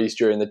 plus degrees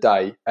during the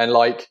day. And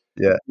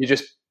you're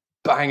just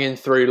banging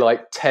through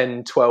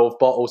 10, 12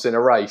 bottles in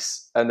a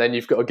race. And then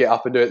you've got to get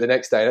up and do it the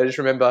next day. And I just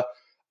remember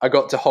I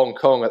got to Hong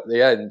Kong at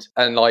the end,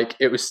 and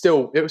it was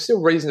still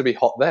reasonably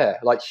hot there,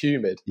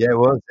 humid. Yeah, it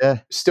was, yeah.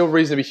 Still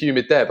reasonably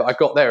humid there. But I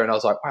got there and I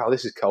was like, wow,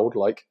 this is cold.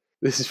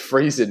 This is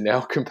freezing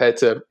now compared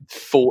to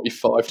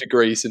 45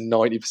 degrees and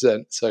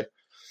 90%. So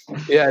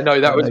yeah,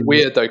 no, that was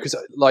weird though, because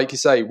like you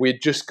say,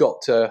 we'd just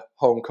got to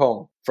Hong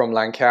Kong from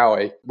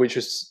Langkawi, which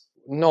was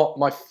not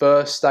my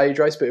first stage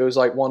race, but it was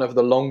one of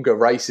the longer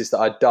races that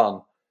I'd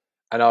done.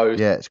 And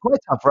it's quite a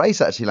tough race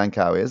actually,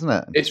 Langkawi, isn't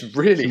it? It's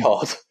really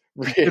hard.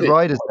 Really good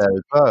riders there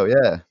as well,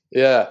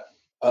 yeah.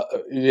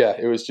 Yeah,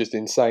 it was just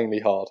insanely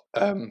hard.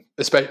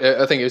 Especially,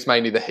 I think it was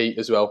mainly the heat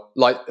as well.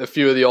 A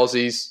few of the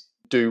Aussies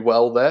do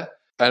well there,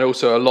 and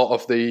also a lot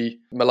of the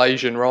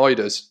Malaysian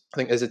riders. I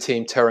think there's a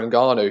team,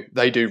 Terengganu.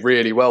 They do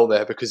really well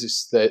there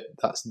because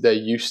they're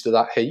used to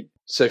that heat.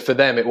 So for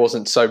them, it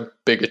wasn't so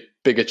big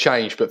a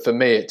change. But for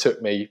me, it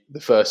took me the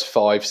first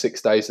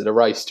 5-6 days of the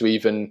race to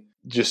even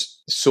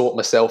just sort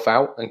myself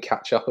out and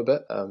catch up a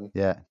bit.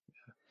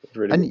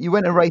 Really and you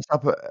went and raced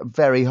up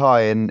very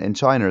high in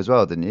China as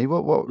well, didn't you?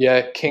 What?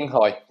 Yeah,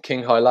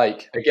 Qinghai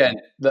Lake. Again,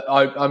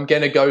 I'm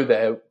going to go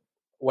there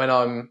when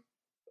I'm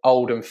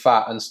old and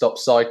fat and stop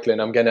cycling.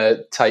 I'm going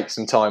to take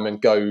some time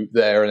and go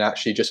there and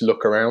actually just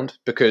look around,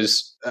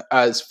 because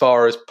as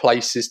far as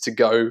places to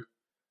go,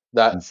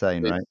 that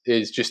insane, right?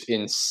 Is just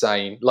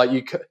insane.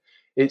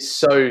 It's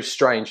so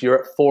strange. You're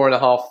at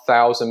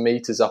 4,500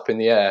 meters up in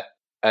the air,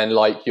 and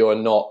you're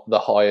not the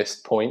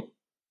highest point.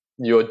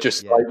 You're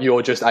just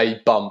you're just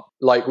a bump.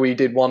 We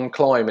did one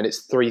climb and it's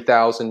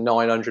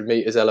 3,900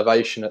 meters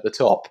elevation at the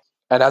top.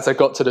 And as I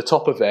got to the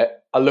top of it,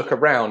 I look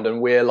around and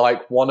we're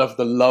one of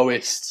the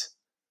lowest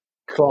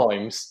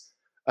climbs.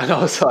 And I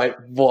was like,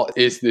 what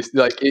is this?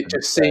 It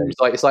just seems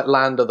like it's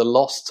Land of the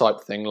Lost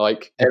type thing.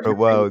 Every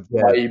world,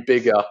 way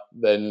bigger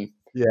than.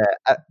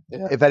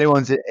 If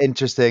anyone's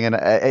interested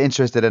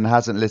and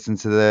hasn't listened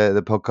to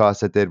the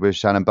podcast I did with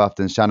Shannon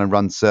Buffton, Shannon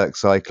runs Cirque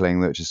Cycling,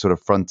 which is sort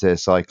of frontier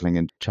cycling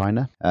in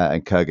China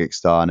and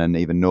Kyrgyzstan and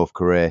even North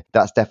Korea.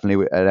 That's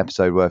definitely an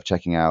episode worth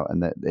checking out.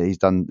 And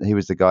he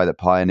was the guy that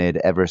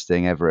pioneered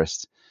Everesting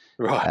Everest.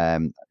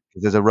 Right.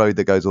 There's a road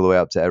that goes all the way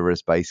up to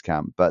Everest Base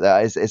Camp, but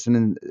it's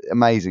an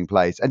amazing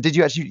place. And did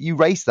you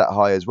race that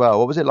high as well?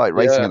 What was it like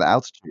racing at that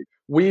altitude?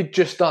 We'd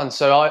just done,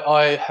 so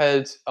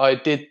I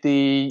did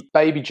the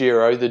baby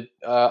Giro, the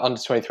under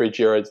 23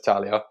 Giro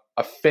d'Italia.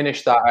 I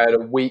finished that. I had a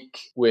week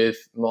with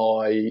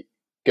my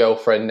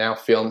girlfriend, now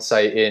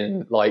fiance,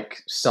 in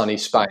sunny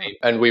Spain,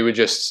 and we were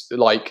just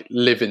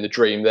living the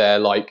dream there.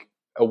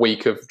 A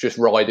week of just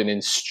riding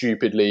in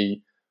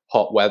stupidly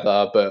hot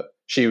weather, but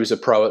she was a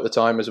pro at the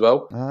time as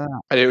well.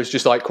 And it was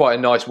just quite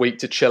a nice week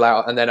to chill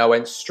out. And then I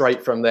went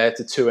straight from there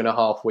to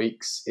 2.5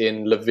 weeks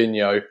in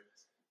Livigno,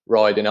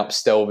 riding up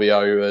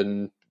Stelvio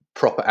and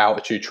proper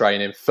altitude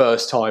training.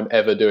 First time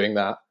ever doing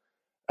that.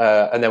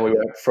 And then we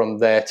went from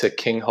there to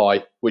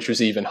Qinghai, which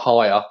was even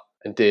higher,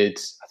 and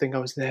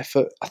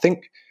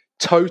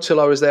total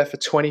I was there for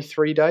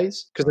 23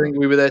 days, because I think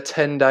we were there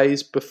 10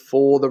 days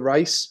before the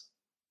race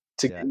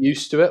to get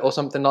used to it or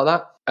something like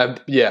that.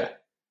 And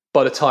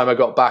by the time I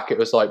got back, it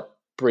was like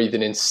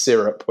breathing in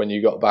syrup when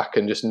you got back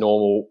and just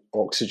normal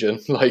oxygen.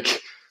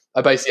 Like,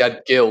 I basically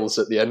had gills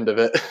at the end of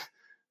it.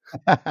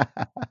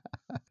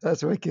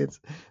 That's wicked.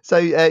 So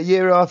a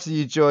year after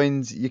you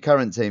joined your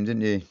current team,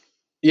 didn't you?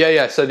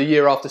 Yeah. So the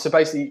year after. So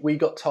basically we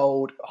got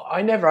told,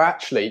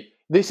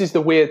 this is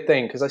the weird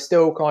thing, because I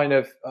still kind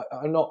of,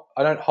 I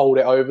don't hold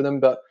it over them,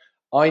 but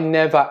I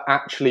never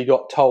actually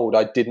got told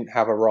I didn't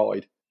have a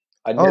ride.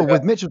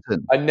 With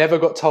Mitchelton? I never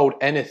got told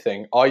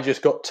anything. I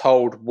just got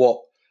told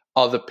what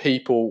other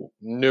people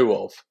knew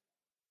of.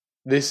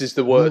 This is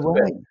the worst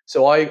bit.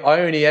 So I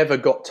only ever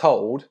got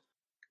told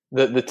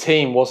that the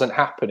team wasn't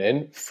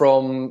happening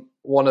from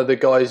one of the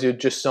guys who'd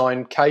just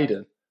signed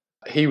Caden.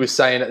 He was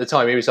saying at the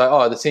time, he was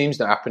like, the team's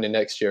not happening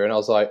next year. And I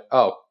was like,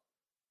 oh,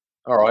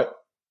 all right,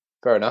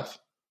 fair enough.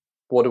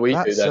 What do we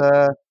do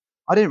then?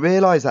 I didn't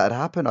realise that had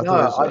happened.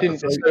 I didn't.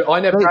 So I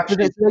never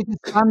actually. They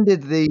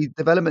disbanded the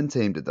development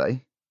team, did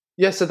they?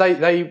 Yeah, so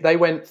they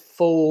went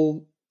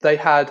full. They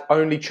had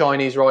only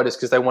Chinese riders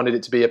because they wanted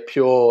it to be a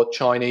pure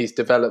Chinese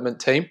development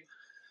team.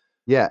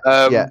 Yeah,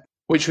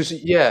 Which was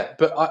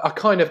but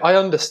I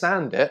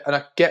understand it and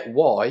I get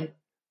why.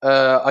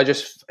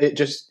 It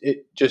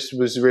just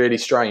was really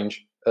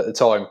strange at the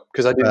time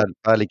because I didn't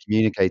badly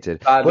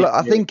communicated.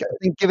 I think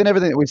given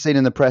everything that we've seen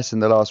in the press in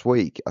the last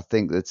week, I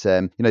think that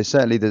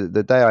certainly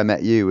the day I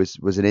met you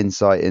was an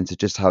insight into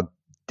just how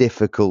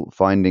difficult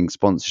finding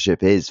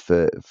sponsorship is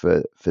for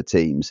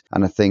teams.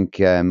 And I think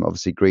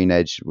obviously Green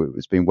Edge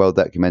has been well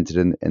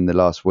documented in the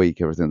last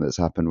week, everything that's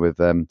happened with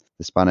the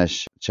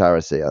Spanish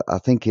charity. I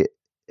think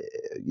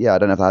I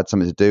don't know if it had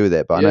something to do with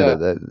it, but I know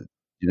that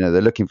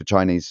they're looking for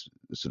Chinese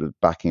sort of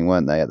backing,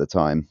 weren't they, at the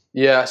time?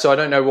 Yeah, so I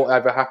don't know what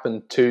ever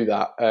happened to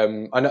that.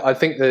 I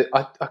think that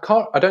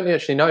I don't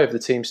actually know if the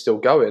team's still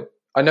going.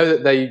 I know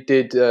that they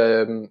did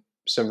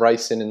some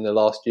racing in the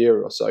last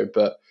year or so,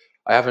 but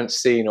I haven't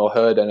seen or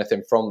heard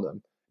anything from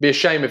them. It'd be a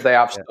shame if they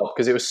have stopped,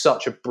 because it was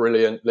such a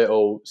brilliant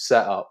little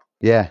setup.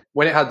 Yeah.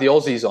 When it had the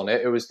Aussies on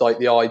it, it was like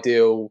the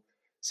ideal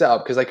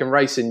setup because they can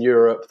race in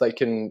Europe, they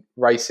can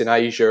race in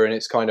Asia, and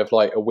it's kind of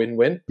like a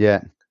win-win.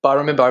 Yeah. But I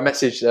remember I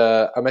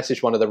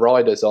messaged one of the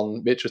riders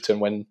on Mitchelton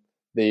when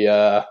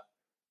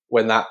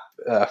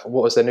what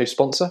was their new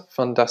sponsor?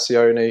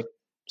 Fondazione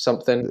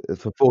something.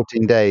 For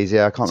 14 days,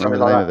 I can't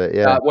remember the name of it.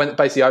 Yeah. When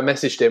basically I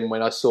messaged him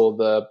when I saw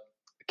the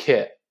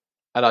kit.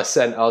 And I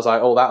was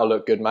like, oh, that'll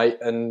look good, mate.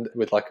 And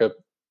with like a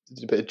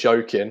bit of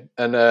joking.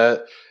 And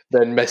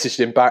then messaged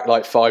him back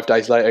like 5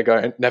 days later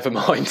going, never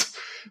mind.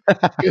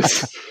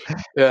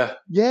 Yeah,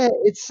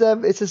 it's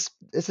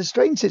a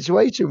strange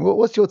situation.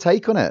 What's your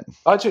take on it?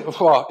 I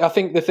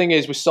think the thing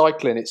is with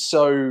cycling,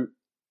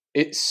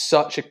 it's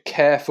such a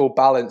careful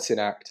balancing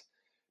act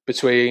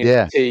between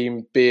the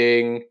team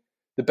being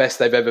the best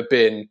they've ever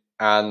been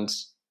and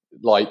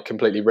like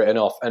completely written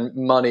off. And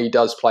money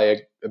does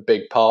play a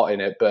big part in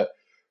it, but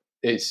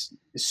it's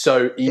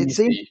so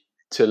easy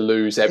to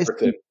lose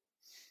everything.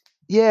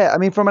 I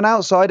mean, from an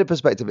outsider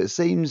perspective, it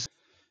seems,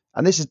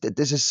 and this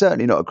is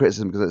certainly not a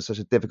criticism because it's such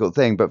a difficult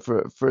thing, but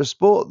for a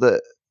sport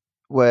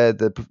where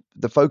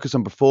the focus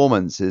on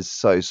performance is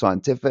so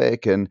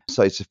scientific and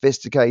so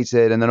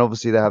sophisticated, and then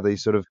obviously they have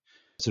these sort of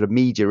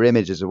media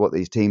images of what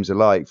these teams are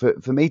like.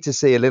 For me to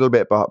see a little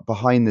bit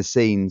behind the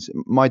scenes,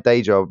 my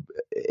day job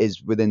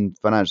is within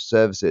financial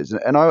services,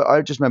 and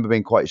I just remember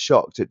being quite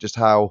shocked at just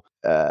how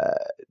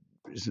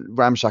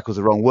ramshackle's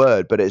the wrong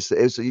word, but it's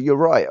you're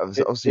right.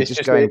 Obviously,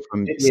 just going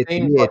from year to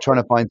year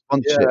trying to find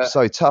sponsorship is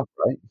so tough,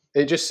 right?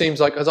 It just seems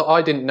like, because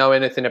I didn't know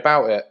anything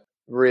about it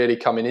really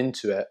coming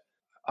into it.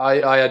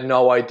 I had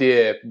no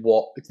idea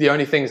the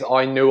only things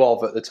I knew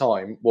of at the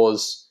time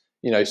was,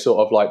 sort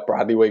of like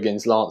Bradley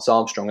Wiggins, Lance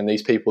Armstrong, and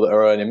these people that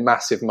are earning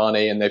massive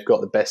money and they've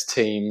got the best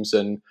teams.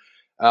 And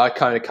I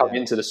kind of come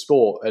into the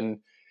sport and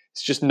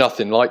it's just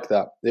nothing like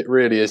that. It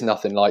really is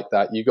nothing like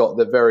that. You got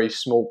the very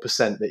small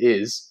percent that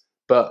is,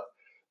 but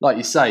like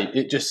you say,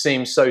 it just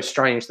seems so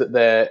strange that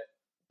they're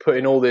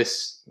putting all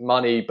this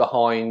money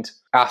behind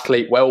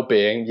athlete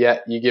well-being,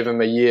 yet you give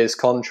them a year's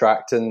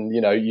contract and,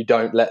 you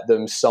don't let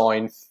them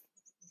sign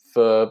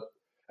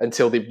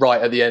until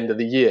right at the end of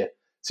the year.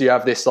 So you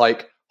have this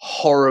like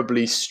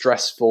horribly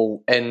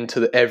stressful end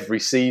to every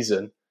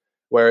season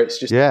where it's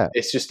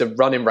just a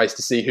running race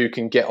to see who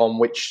can get on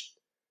which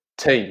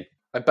team.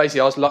 And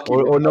basically, I was lucky.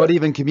 Or not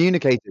even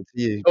communicated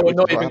to you. Or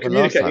not even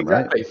communicate,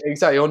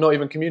 exactly. Or not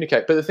even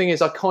communicate. But the thing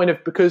is,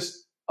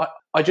 because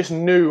I just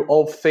knew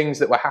of things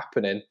that were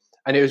happening.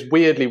 And it was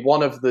weirdly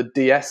one of the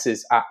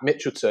DSs at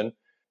Mitchelton,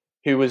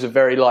 who was a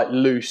very like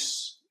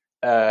loose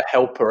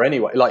helper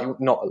anyway. Like,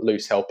 not a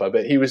loose helper,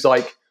 but he was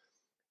like,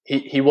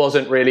 he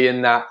wasn't really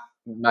in that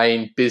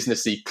main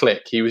businessy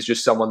clique. He was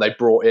just someone they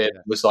brought in,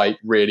 was like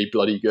really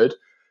bloody good.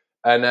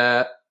 And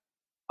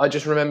I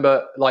just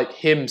remember like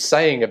him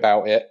saying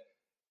about it,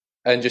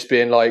 and just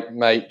being like,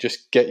 mate,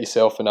 just get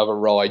yourself another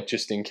ride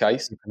just in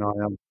case. Keep an eye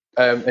on.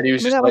 And he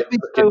was just that like,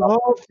 must be so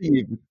hard for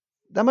you.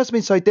 That must have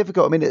been so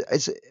difficult. I mean,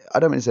 I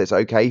don't mean to say it's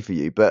okay for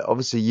you, but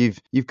obviously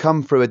you've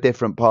come through a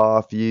different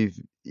path. You've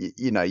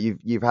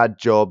had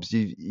jobs.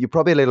 You're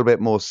probably a little bit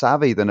more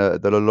savvy than a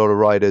lot of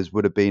riders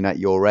would have been at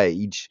your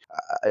age.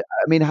 I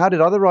mean, how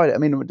did other riders? I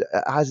mean,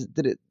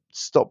 did it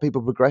stop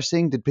people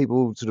progressing? Did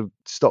people sort of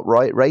stop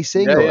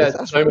racing?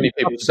 Yeah. So many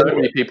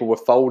people were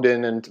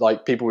folding, and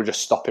like people were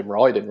just stopping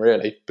riding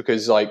really,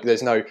 because like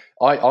there's no.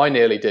 I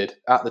nearly did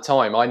at the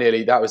time.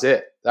 That was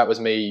it. That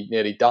was me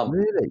nearly done.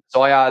 Really?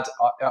 So I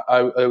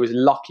was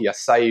lucky. I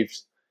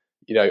saved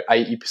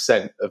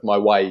 80% of my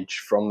wage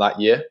from that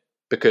year,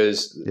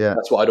 because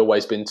that's what I'd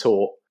always been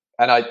taught,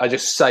 and I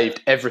just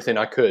saved everything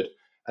I could.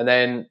 And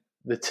then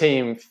the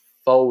team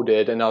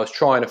folded, and I was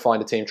trying to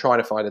find a team.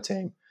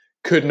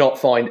 Could not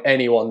find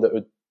anyone that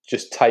would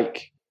just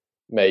take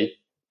me,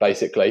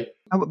 basically.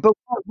 But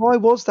why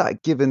was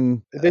that,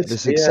 given the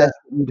success that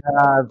you'd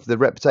have, the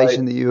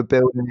reputation that you were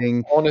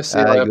building? Honestly,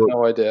 I have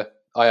no idea.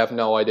 That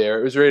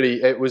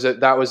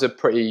was a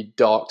pretty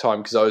dark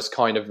time, because I was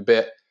kind of a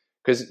bit,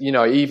 because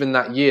even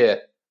that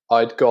year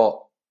I'd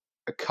got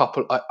a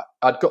couple.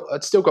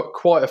 I'd still got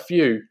quite a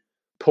few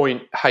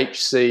point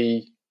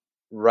HC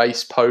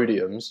race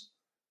podiums.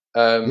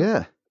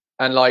 And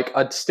like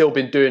I'd still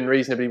been doing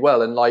reasonably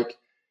well, and like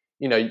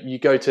you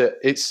go to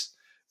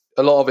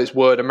a lot of it's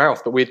word of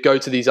mouth, but we'd go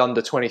to these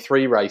under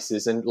 23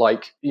 races, and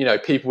like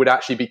people would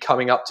actually be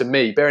coming up to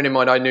me. Bearing in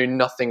mind I knew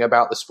nothing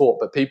about the sport,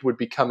 but people would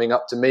be coming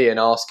up to me and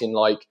asking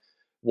like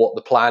what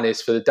the plan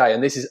is for the day,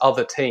 and this is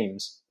other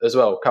teams as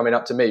well coming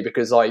up to me,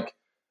 because like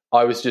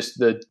I was just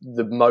the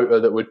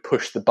motor that would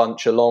push the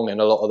bunch along in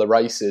a lot of the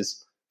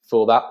races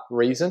for that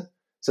reason.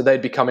 So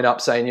they'd be coming up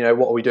saying,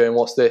 what are we doing?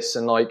 What's this?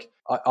 And like,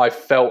 I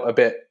felt a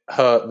bit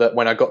hurt that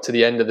when I got to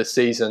the end of the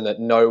season that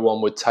no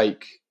one would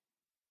take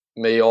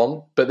me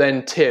on. But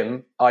then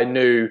I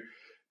knew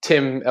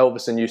Tim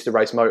Elverson used to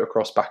race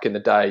motocross back in the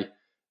day.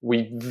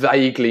 We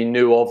vaguely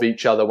knew of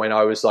each other when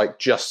I was like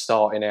just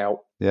starting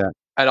out. Yeah.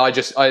 And I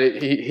think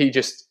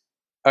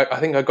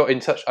I got in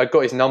touch. I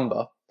got his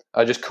number.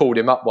 I just called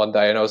him up one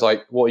day and I was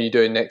like, what are you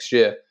doing next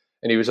year?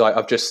 And he was like,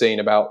 I've just seen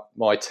about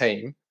my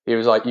team. He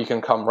was like, you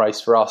can come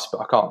race for us, but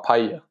I can't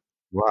pay you.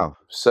 Wow.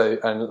 So,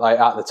 and like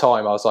at the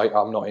time I was like,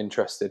 I'm not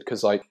interested,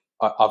 because like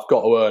I've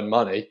got to earn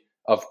money.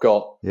 I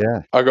got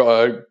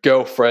a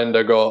girlfriend.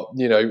 I got,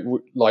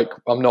 like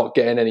I'm not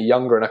getting any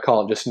younger, and I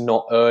can't just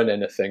not earn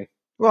anything.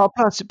 Well,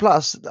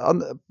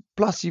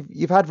 plus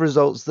you've had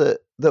results that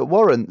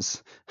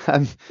warrants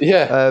getting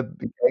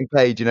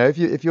paid.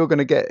 If you're going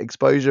to get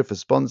exposure for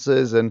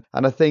sponsors, and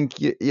I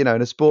think in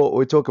a sport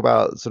we talk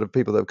about sort of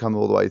people that have come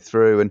all the way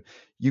through, and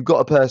you've got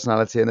a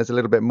personality, and there's a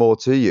little bit more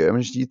to you. I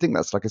mean, you think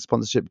that's like a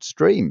sponsorship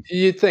dream?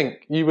 You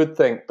would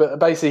think, but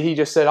basically he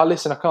just said, "Oh,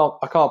 listen,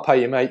 I can't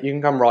pay you, mate. You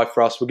can come ride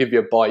for us. We'll give you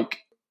a bike,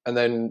 and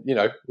then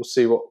we'll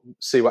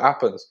see what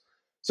happens."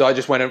 So I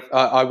just went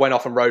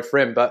off and rode for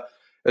him, but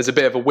there's a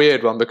bit of a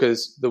weird one,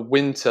 because the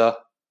winter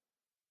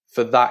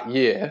for that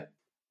year,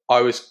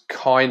 I was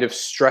kind of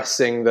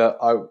stressing that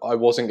I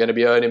wasn't going to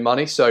be earning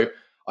money. So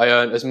I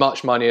earned as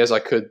much money as I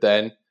could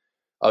then.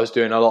 I was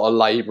doing a lot of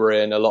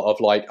labouring, a lot of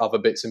like other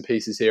bits and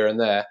pieces here and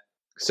there.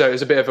 So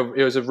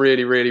it was a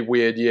really, really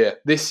weird year.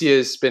 This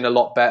year's been a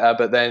lot better,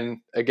 but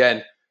then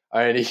again,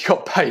 I only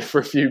got paid for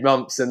a few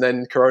months, and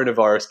then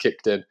coronavirus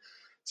kicked in.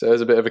 So there's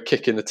a bit of a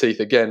kick in the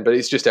teeth again, but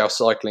it's just how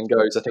cycling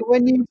goes. I think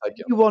when you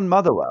won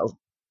Motherwell,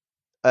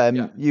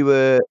 you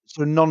were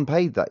sort of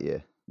non-paid that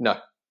year. No,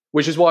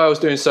 which is why I was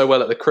doing so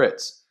well at the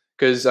crits,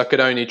 because I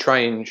could only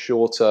train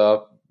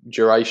shorter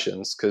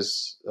durations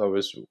because I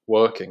was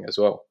working as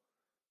well.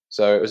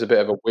 So it was a bit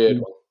of a weird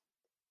one.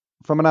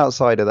 From an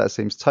outsider, that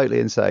seems totally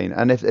insane.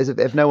 And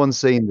if no one's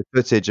seen the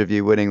footage of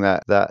you winning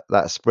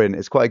that sprint,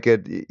 it's quite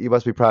good. You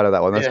must be proud of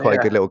that one. That's quite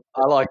a good little.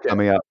 I like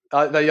coming it.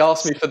 Up. They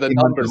asked me for the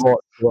numbers.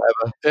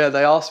 Whatever. Yeah,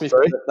 they asked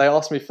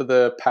me for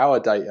the power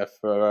data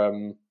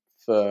for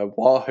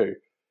Wahoo,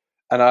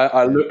 and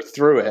I looked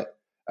through it.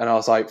 And I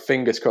was like,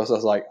 fingers crossed. I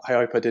was like, I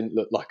hope I didn't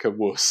look like a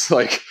wuss.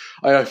 Like,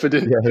 I hope I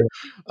didn't. Yeah.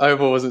 I hope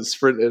I wasn't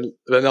sprinting.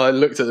 Then I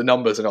looked at the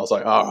numbers and I was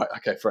like, all right,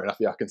 okay, fair enough.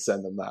 Yeah, I can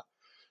send them that.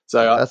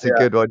 So that's a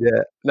good one.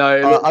 Yeah.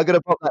 No, I'm going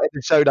to pop that in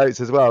the show notes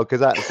as well, because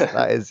that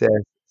is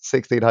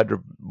 1600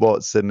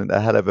 watts and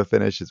a hell of a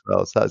finish as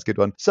well. So that's a good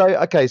one. So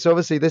okay, so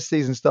obviously this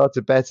season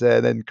started better,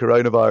 and then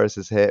coronavirus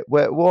has hit.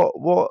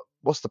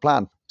 What's the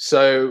plan?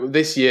 So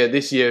this year,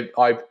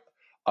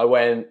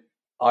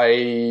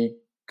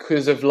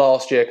 because of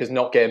last year, because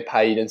not getting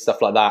paid and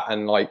stuff like that,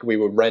 and like we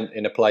were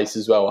renting a place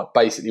as well, I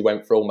basically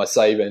went for all my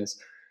savings.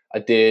 I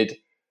did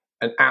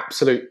an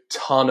absolute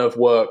ton of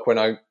work when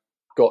I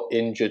got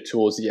injured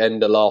towards the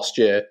end of last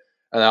year,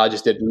 and I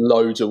just did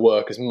loads of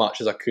work, as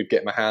much as I could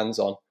get my hands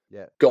on.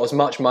 Yeah. Got as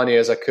much money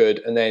as I could,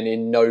 and then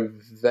in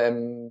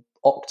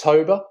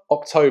October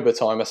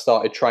time, I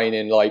started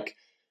training like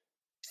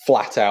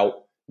flat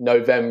out.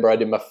 November, I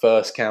did my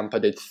first camp. I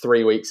did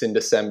 3 weeks in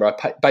December.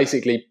 I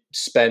basically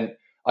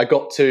I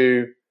got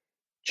to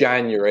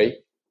January,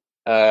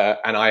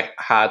 and I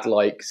had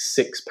like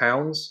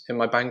 £6 in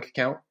my bank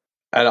account.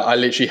 And I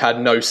literally had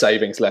no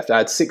savings left. I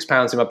had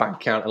 £6 in my bank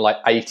account and like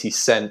 80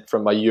 cent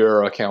from my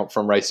Euro account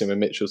from racing with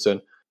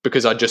Mitchelton,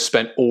 because I just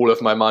spent all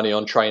of my money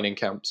on training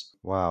camps.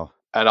 Wow.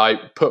 And I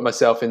put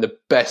myself in the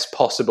best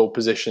possible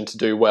position to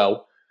do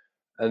well.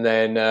 And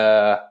then,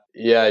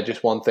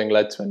 just one thing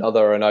led to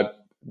another. And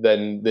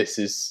then this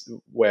is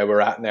where we're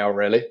at now,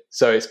 really.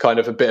 So it's kind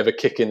of a bit of a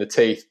kick in the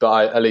teeth,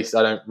 but at least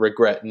I don't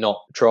regret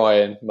not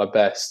trying my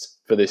best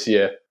for this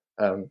year.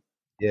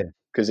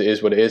 Because it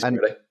is what it is,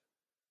 really.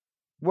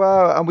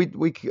 Well, and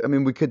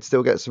we could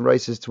still get some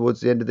races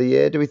towards the end of the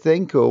year, do we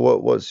think?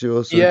 Or what's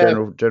your sort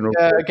of general?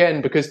 Yeah,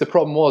 again, because the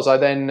problem was I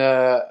then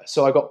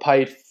so I got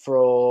paid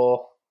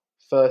for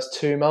first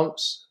 3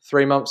 months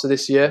of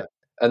this year,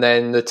 and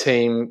then the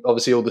team,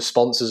 obviously all the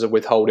sponsors are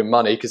withholding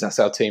money because that's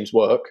how teams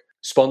work.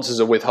 Sponsors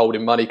are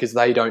withholding money because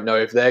they don't know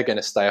if they're going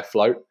to stay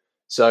afloat.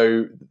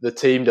 So the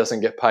team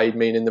doesn't get paid,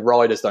 meaning the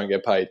riders don't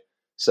get paid.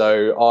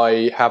 So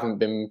I haven't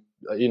been.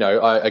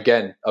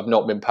 I've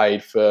not been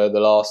paid for the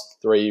last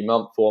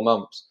 4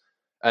 months.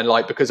 And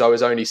because I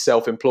was only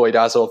self-employed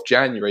as of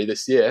January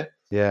this year,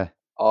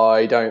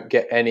 I don't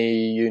get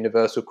any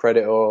universal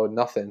credit or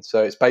nothing.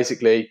 So it's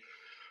basically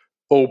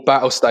all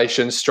battle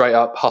stations, straight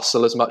up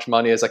hustle as much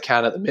money as I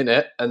can at the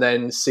minute, and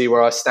then see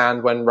where I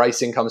stand when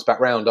racing comes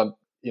back round.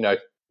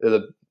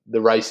 The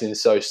racing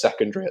is so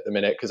secondary at the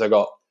minute because I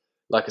got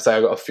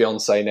a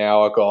fiance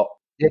now.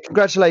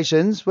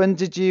 Congratulations. When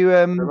did you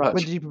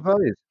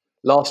propose?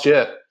 Last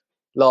year,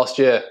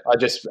 I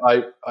just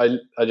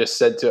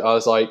said to it, I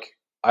was like,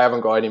 I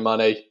haven't got any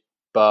money,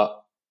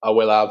 but I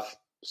will have.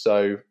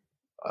 So,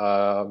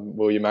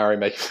 will you marry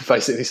me?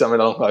 Basically, something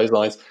along those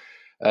lines.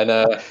 And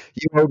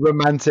you old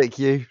romantic,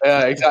 you.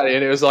 Yeah, exactly.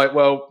 And it was like,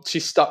 well, she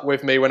stuck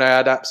with me when I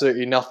had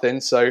absolutely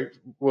nothing, so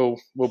we'll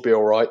be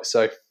all right.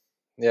 So,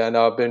 yeah,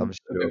 no, I've been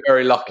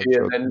very lucky.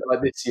 And then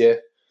this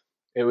year,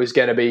 it was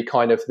going to be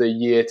kind of the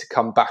year to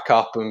come back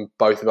up, and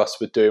both of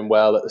us were doing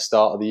well at the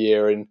start of the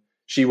year. And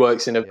she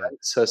works in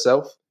events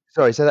herself.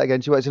 Sorry, say that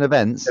again. She works in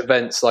events?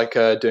 Events, like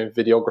doing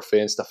videography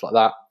and stuff like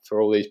that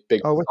for all these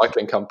big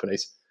cycling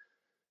companies.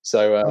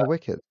 So,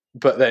 wicked.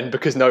 But then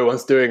because no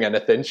one's doing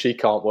anything, she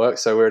can't work.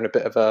 So we're in a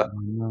bit of a...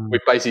 We've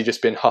basically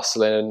just been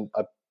hustling, and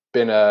I've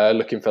been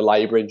looking for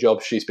labouring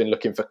jobs. She's been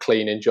looking for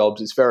cleaning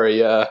jobs. It's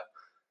very,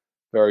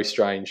 very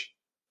strange.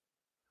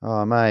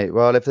 Oh, mate.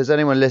 Well, if there's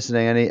anyone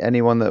listening,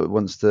 anyone that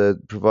wants to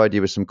provide you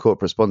with some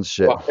corporate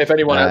sponsorship, if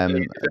anyone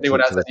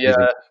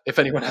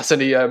has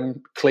any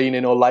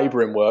cleaning or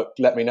labouring work,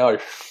 let me know.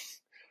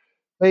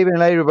 Even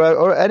labour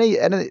or any.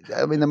 I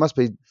mean, there must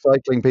be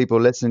cycling people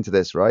listening to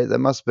this, right? There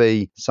must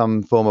be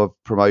some form of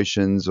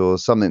promotions or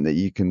something that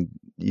you can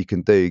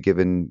do,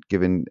 given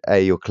A,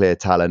 your clear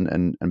talent,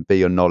 and B,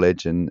 your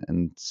knowledge,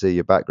 and C,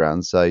 your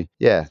background. So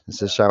yeah,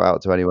 it's a shout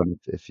out to anyone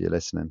if you're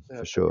listening,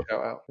 for sure.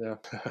 Shout out, yeah.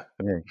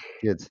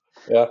 Good.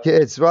 Yeah,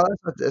 kids. Well,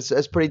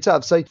 it's pretty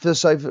tough. So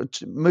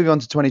moving on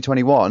to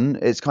 2021,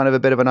 it's kind of a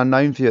bit of an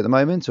unknown for you at the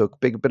moment, or a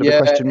bit of a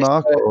question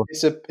mark.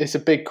 It's a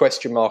big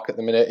question mark at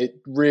the minute.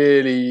 It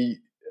really.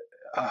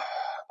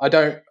 I'm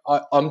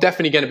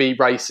definitely going to be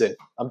racing.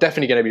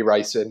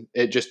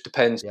 It just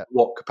depends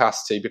what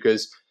capacity,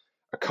 because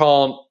I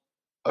can't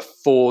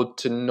afford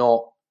to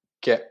not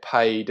get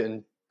paid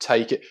and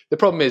take it. The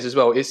problem is as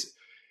well,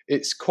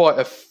 it's quite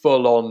a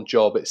full-on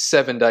job. It's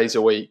 7 days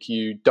a week.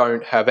 You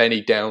don't have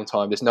any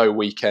downtime. There's no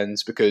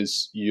weekends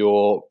because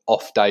your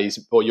off days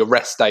or your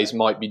rest days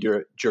might be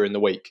during the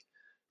week.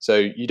 So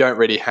you don't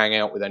really hang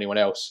out with anyone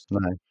else.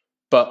 No.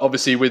 But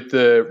obviously with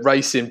the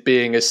racing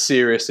being as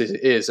serious as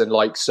it is and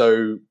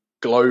so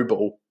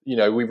global,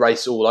 we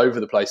race all over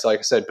the place. Like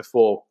I said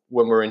before,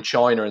 when we're in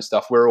China and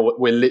stuff, we're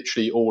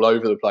literally all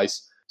over the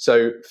place.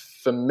 So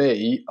for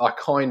me,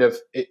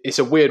 it's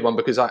a weird one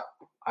because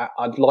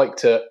I'd like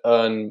to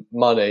earn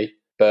money,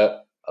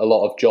 but a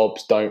lot of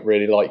jobs don't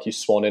really like you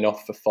swanning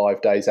off for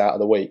 5 days out of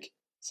the week.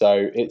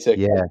 So it's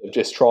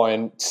just try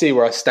and see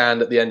where I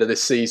stand at the end of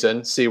this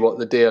season, see what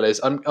the deal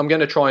is. I'm going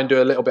to try and do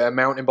a little bit of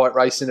mountain bike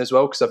racing as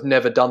well, because I've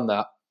never done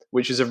that,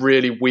 which is a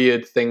really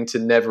weird thing to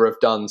never have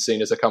done,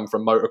 seeing as I come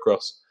from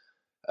motocross.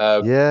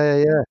 Give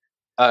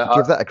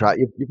that a crack.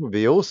 You would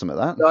be awesome at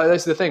that. No,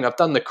 that's the thing. I've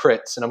done the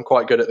crits, and I'm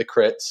quite good at the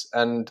crits,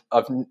 and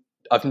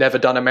I've never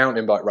done a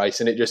mountain bike race,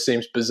 and it just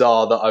seems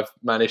bizarre that I've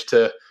managed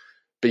to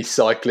be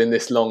cycling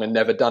this long and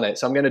never done it.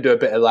 So I'm going to do a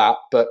bit of that,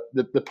 but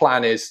the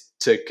plan is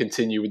to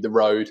continue with the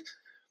road,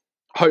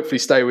 hopefully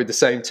stay with the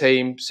same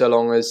team so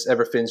long as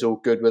everything's all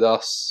good with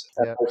us.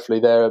 Yeah.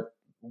 Hopefully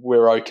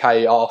we're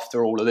okay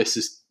after all of this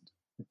is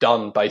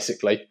done,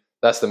 basically.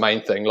 That's the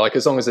main thing.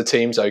 As long as the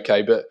team's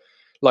okay. But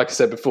like I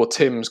said before,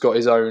 Tim's got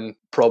his own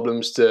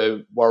problems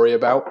to worry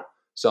about.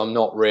 So I'm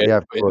not really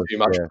putting too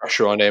much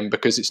pressure on him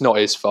because it's not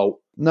his fault.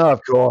 No,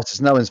 of course,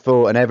 it's no one's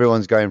fault, and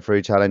everyone's going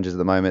through challenges at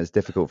the moment. It's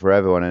difficult for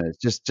everyone, and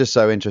it's just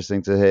so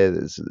interesting to hear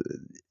that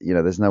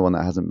there's no one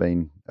that hasn't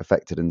been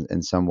affected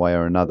in some way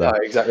or No, another.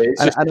 exactly.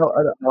 It's And, just and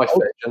knife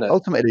edge, isn't it?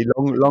 ultimately,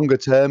 longer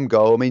term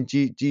goal. I mean,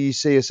 do you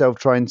see yourself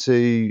trying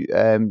to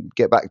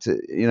get back to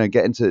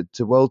get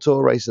into World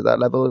Tour race at that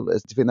level? Do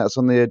you think that's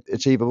on the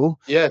achievable?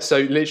 Yeah,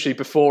 so literally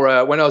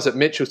before, when I was at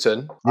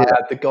Mitchelton, I Yeah,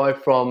 had the guy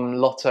from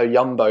Lotto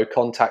Jumbo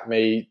contact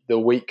me the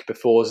week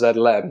before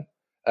ZLM,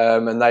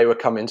 and they were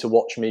coming to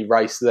watch me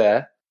race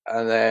there.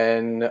 And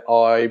then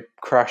I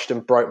crashed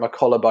and broke my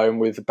collarbone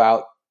with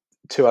about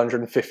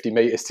 250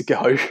 metres to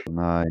go.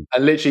 no,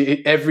 And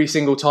literally every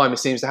single time it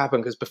seems to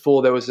happen, because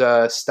before there was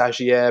a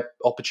stagiaire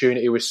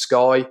opportunity with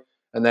Sky,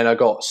 and then I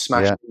got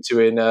smashed into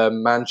in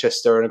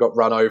Manchester, and I got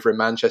run over in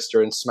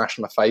Manchester and smashed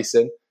my face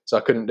in. So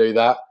I couldn't do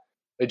that.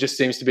 It just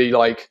seems to be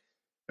like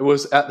it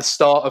was at the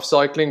start of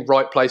cycling,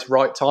 right place,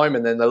 right time.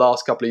 And then the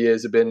last couple of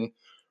years have been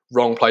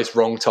wrong place,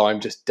 wrong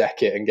time, just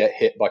deck it and get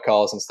hit by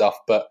cars and stuff.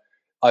 But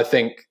I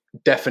think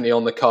definitely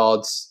on the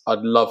cards, I'd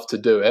love to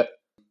do it.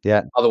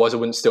 yeah, Otherwise, I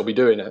wouldn't still be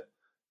doing it.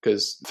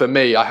 Because for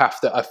me, I have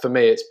to. For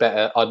me, it's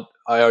better.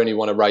 I only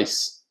want to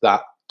race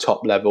that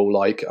top level.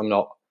 Like I'm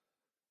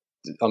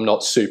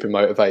not super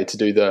motivated to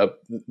do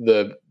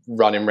the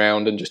running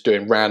round and just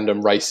doing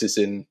random races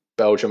in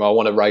Belgium. I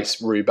want to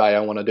race Roubaix. I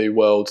want to do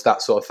Worlds,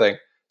 that sort of thing.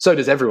 So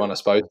does everyone, I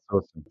suppose.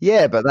 awesome.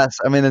 Yeah, but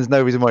there's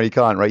no reason why you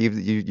can't, right?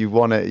 You've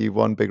won it. You've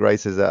won big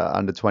races at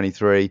under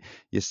 23.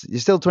 You're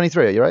still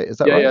 23, are you right? Is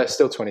that right? Yeah,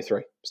 still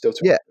 23. Still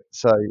 23. Yeah.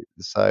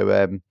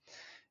 So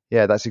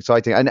yeah, that's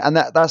exciting, and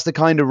that's the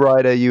kind of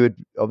rider you would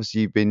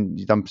obviously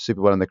you've done super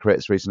well in the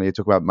crits recently. You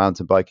talk about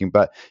mountain biking,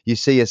 but you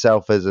see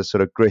yourself as a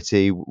sort of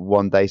gritty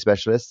one day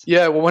specialist.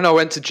 Yeah, well, when I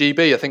went to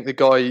GB, I think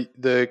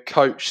the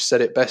coach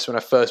said it best when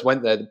I first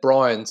went there.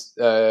 Brian,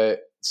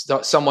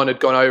 someone had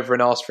gone over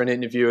and asked for an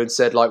interview and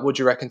said, like, what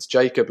do you reckon to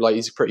Jacob? Like,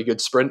 he's a pretty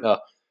good sprinter.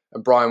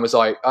 And Brian was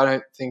like, I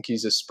don't think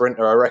he's a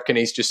sprinter. I reckon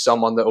he's just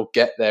someone that will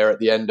get there at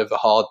the end of a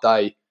hard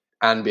day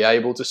and be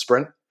able to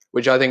sprint,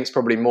 which I think is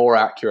probably more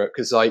accurate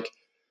because, like,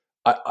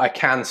 I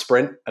can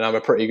sprint and I'm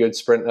a pretty good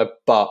sprinter,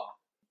 but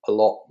a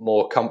lot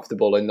more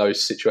comfortable in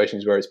those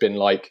situations where it's been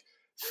like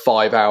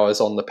 5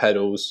 hours on the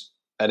pedals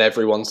and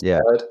everyone's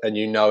tired and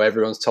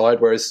everyone's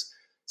tired, whereas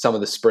some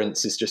of the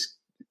sprints is just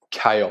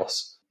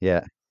chaos.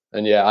 Yeah.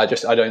 And yeah, I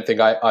don't think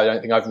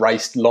I've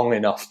raced long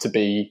enough to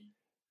be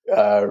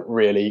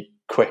really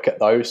quick at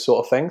those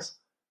sort of things.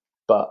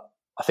 But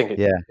I think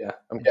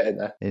I'm getting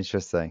there.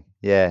 Interesting.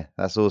 Yeah,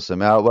 that's awesome.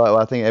 Well,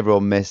 I think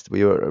everyone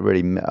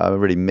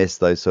really missed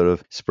those sort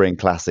of spring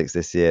classics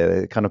this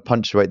year. They kind of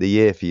punctuate the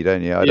year for you,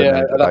 don't you? I don't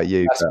know about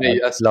you, but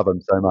I love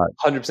them so much.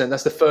 100%.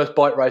 That's the first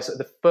bike race.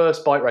 The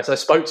first bike race I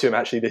spoke to him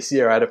actually this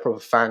year. I had a proper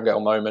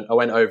fangirl moment. I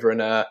went over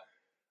and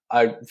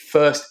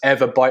first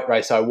ever bike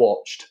race I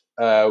watched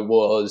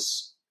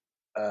was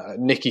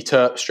Nicky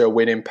Terpstra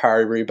winning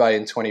Paris-Roubaix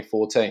in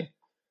 2014.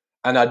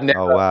 And I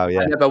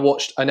never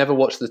watched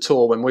the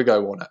Tour when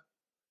Wigo won it.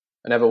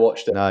 I never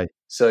watched it. No.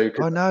 So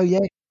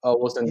I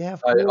wasn't. Yeah,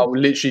 I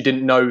literally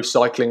didn't know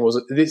cycling was.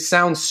 It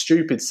sounds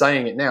stupid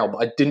saying it now,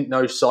 but I didn't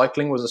know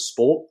cycling was a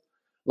sport.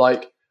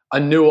 Like I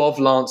knew of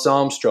Lance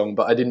Armstrong,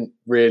 but I didn't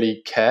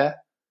really care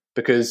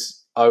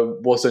because I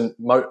wasn't.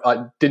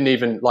 I didn't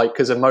even like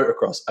because of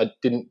motocross. I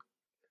didn't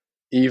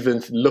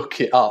even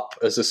look it up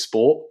as a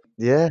sport.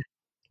 Yeah.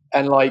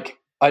 And like.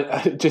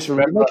 I just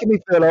remember. You're making me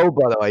feel old,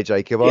 by the way,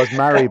 Jacob. I was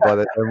married by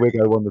the time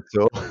Wigo won the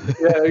Tour.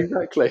 Yeah,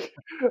 exactly.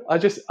 I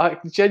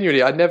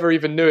genuinely, I never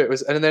even knew it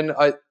was. And then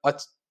I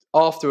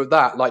after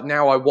that, like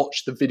now I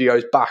watch the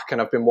videos back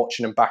and I've been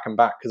watching them back and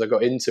back because I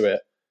got into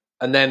it.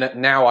 And then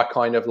now I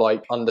kind of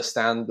like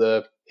understand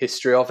the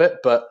history of it.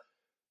 But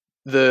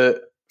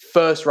the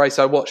first race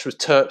I watched was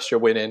Terpstra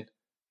winning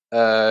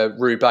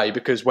Roubaix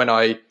because when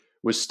I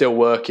was still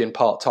working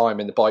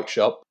part-time in the bike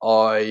shop,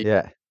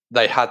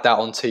 they had that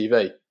on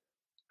TV.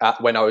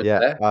 When I was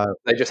there,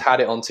 they just had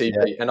it on TV,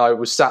 and I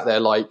was sat there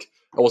like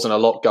there wasn't a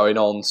lot going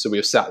on, so we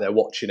were sat there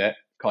watching it,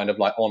 kind of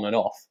like on and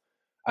off.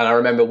 And I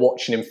remember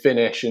watching him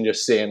finish and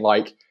just seeing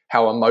like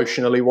how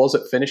emotional he was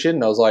at finishing.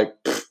 And I was like,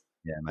 "What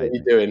are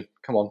you doing?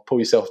 Come on, pull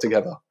yourself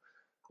together!"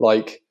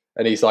 Like,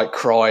 and he's like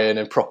crying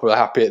and proper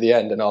happy at the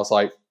end. And I was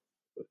like,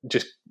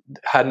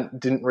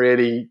 didn't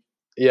really.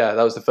 Yeah,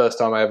 that was the first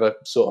time I ever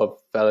sort of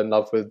fell in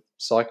love with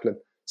cycling.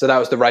 So that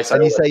was the race.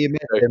 And you say you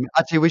missed him.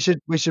 Actually,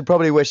 we should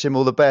probably wish him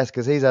all the best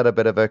because he's had a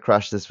bit of a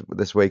crash this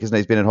week, isn't he?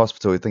 He's been in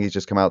hospital. I think he's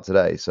just come out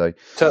today. So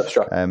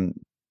Terpstra.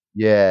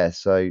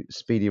 So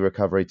speedy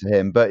recovery to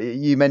him. But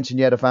you mentioned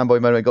you had a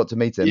fanboy moment. Got to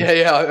meet him.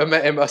 Yeah, I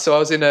met him. So I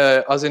was in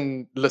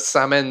Le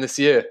Samen this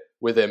year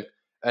with him,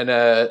 and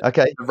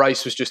the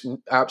race was just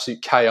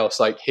absolute chaos.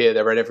 Like here,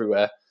 there, and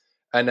everywhere.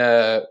 And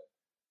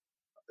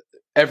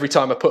every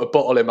time I put a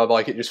bottle in my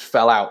bike, it just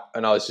fell out,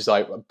 and I was just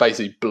like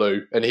basically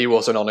blew. And he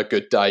wasn't on a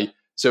good day.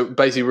 So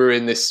basically we were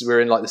in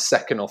like the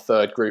second or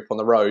third group on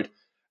the road.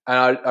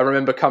 And I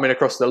remember coming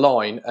across the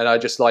line and I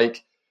just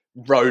like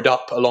rode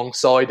up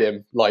alongside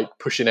him, like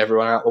pushing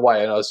everyone out of the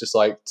way. And I was just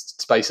like,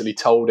 basically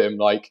told him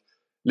like,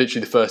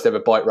 literally the first ever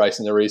bike race,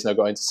 and the reason I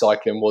got into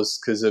cycling was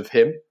because of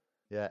him.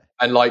 Yeah.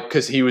 And like,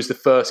 because he was the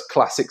first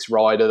classics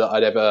rider that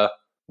I'd ever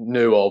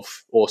knew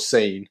of or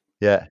seen.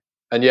 Yeah.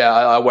 And yeah,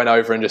 I went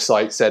over and just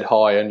like said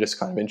hi and just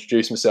kind of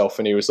introduced myself,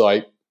 and he was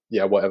like,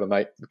 yeah, whatever,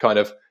 mate. Kind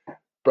of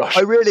brush.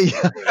 Oh, really?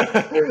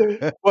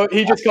 Well,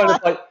 he just kind of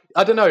like,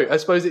 I don't know. I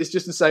suppose it's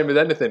just the same with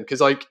anything, because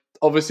like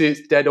obviously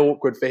it's dead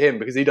awkward for him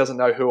because he doesn't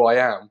know who I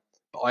am,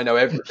 but I know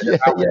everything.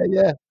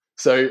 Yeah.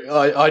 So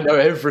I know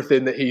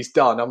everything that he's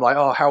done. I'm like,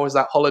 oh, how was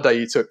that holiday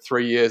you took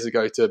 3 years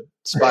ago to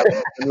Spain?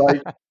 And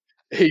like,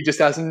 he just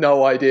has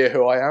no idea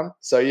who I am.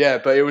 So yeah,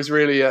 but it was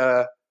really,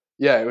 it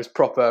was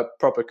proper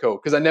cool,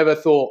 because I never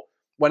thought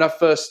when I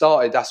first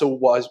started that's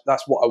what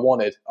I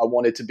wanted. I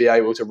wanted to be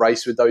able to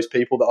race with those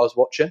people that I was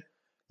watching.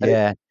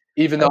 Yeah.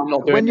 Even though I'm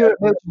not doing. When you were at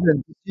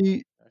Michelin,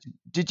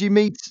 did you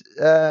meet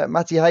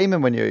Matty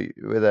Hayman when you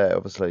were there?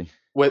 Obviously,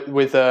 with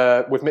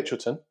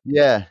Mitchelton.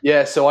 Yeah.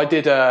 Yeah. So I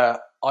did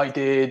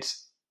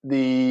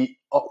the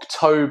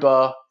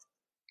October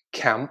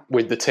camp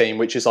with the team,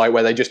 which is like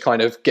where they just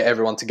kind of get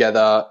everyone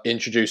together,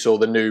 introduce all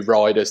the new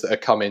riders that are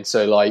coming.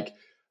 So like,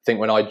 I think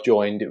when I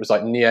joined, it was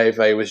like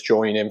Nieve was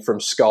joining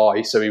from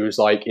Sky, so he was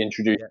like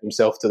introducing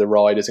himself to the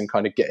riders and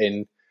kind of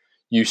getting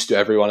used to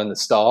everyone and the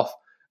staff.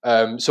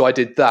 So I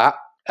did that,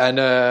 and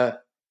I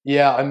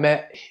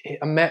met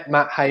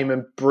Matt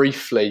Hayman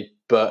briefly,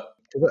 but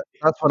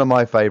that's one of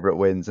my favourite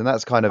wins, and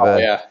that's kind of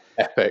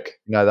epic.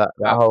 You know, that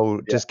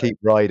whole just keep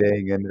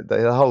riding and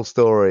the whole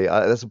story.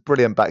 That's a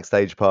brilliant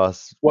backstage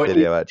pass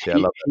video. Actually, I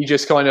love it. He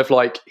just kind of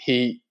like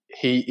he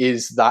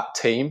is that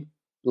team.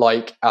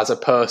 Like as a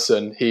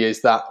person, he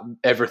is that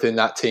everything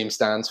that team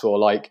stands for.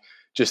 Like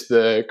just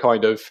the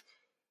kind of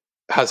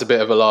has a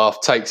bit of a laugh,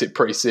 takes it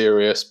pretty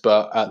serious,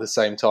 but at the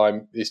same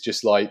time is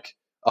just like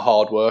a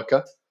hard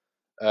worker.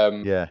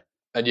 And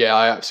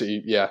I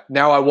absolutely,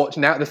 Now I watch.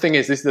 Now the thing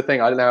is, this is the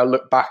thing. I now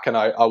look back and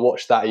I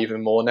watch that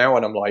even more now,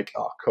 and I'm like,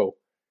 oh, cool,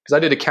 because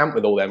I did a camp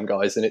with all them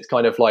guys, and it's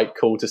kind of like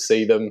cool to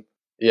see them.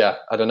 Yeah,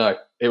 I don't know.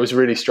 It was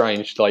really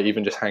strange, like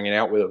even just hanging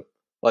out with them.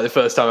 Like the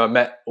first time I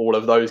met all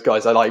of those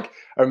guys, I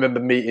remember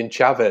meeting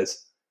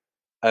Chavez,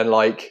 and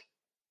like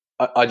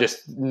I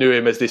just knew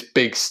him as this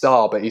big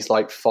star, but he's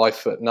like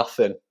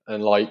 5'0",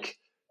 and like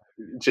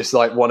just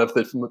like one of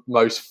the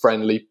most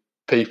friendly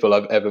people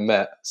I've ever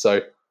met.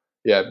 So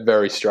yeah,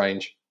 very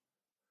strange.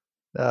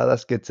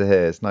 That's good to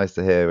hear. It's nice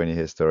to hear when you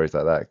hear stories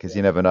like that, because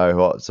you never know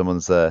what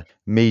someone's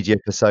media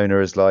persona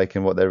is like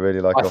and what they're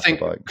really like off the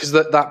bike. Because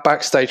that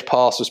backstage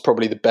pass was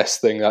probably the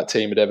best thing that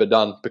team had ever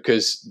done,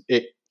 because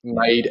it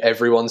made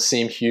everyone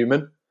seem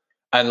human,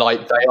 and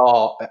like they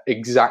are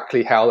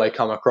exactly how they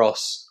come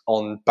across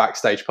on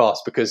backstage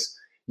pass, because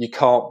you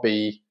can't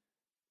be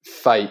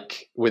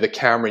fake with a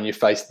camera in your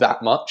face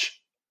that much.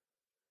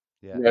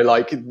 You know,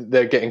 like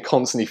they're getting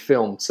constantly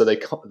filmed, so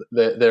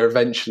they're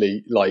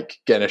eventually like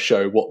going to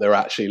show what they're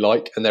actually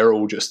like, and they're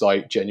all just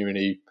like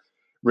genuinely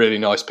really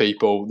nice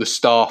people. The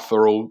staff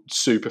are all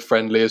super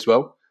friendly as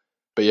well.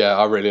 But yeah,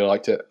 I really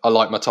liked it. I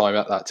liked my time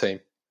at that team.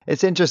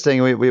 It's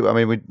interesting.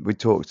 We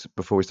talked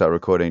before we started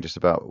recording just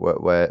about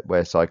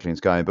where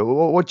cycling's going. But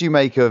what do you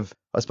make of,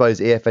 I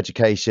suppose, EF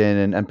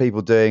education and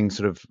people doing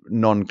sort of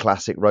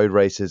non-classic road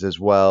races as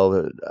well,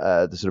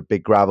 the sort of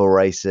big gravel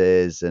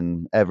races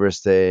and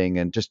Everesting,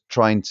 and just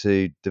trying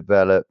to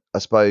develop, I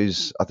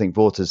suppose, I think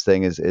Vorta's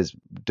thing is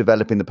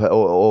developing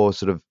or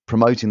sort of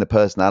promoting the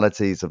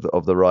personalities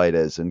of the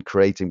riders and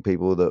creating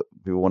people that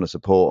people want to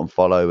support and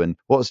follow. And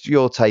what's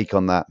your take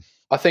on that?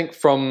 I think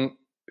from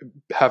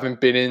having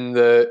been in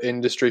the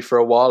industry for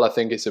a while, I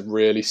think it's a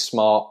really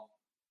smart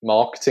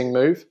marketing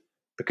move,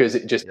 because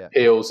it just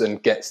appeals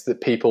and gets the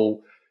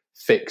people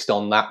fixed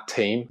on that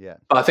team. Yeah.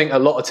 But I think a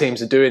lot of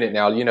teams are doing it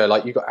now. You know,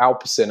 like you've got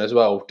Alpecin as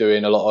well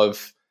doing a lot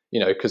of,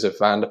 you know, because of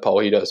Van der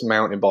Poel, he does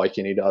mountain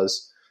biking, he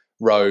does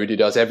road, he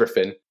does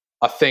everything.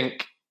 I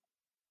think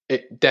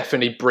it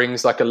definitely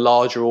brings like a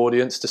larger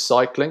audience to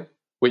cycling,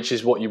 which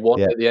is what you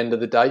want at the end of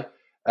the day.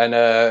 And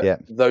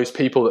those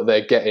people that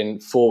they're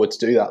getting forward to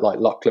do that, like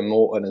Lachlan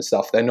Morton and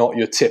stuff, they're not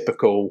your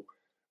typical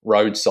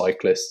road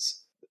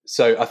cyclists.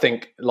 So I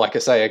think, like I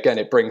say, again,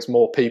 it brings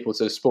more people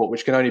to the sport,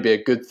 which can only be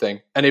a good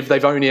thing. And if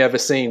they've only ever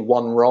seen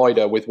one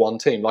rider with one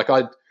team, like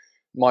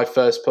my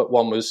first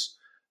one was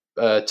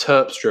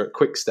Terpstra at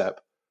Quickstep.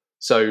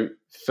 So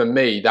for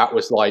me, that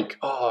was like,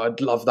 oh, I'd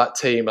love that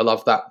team. I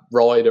love that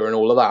rider and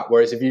all of that.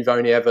 Whereas if you've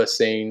only ever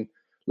seen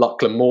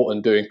Lachlan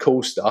Morton doing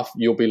cool stuff,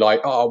 you'll be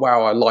like, oh,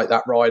 wow, I like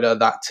that rider.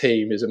 That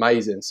team is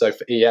amazing. So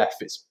for EF,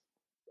 it's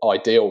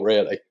ideal,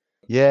 really.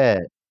 Yeah.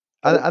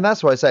 And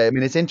that's why I say, I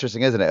mean, it's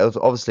interesting, isn't it?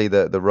 Obviously,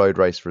 the road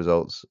race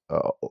results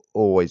are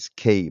always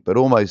key, but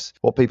almost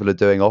what people are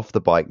doing off the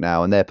bike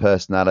now and their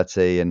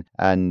personality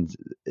and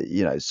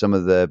you know, some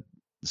of the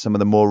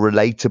more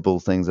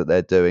relatable things that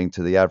they're doing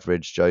to the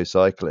average Joe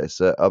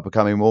cyclist are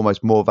becoming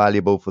almost more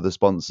valuable for the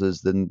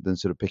sponsors than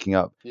sort of picking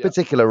up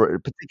particular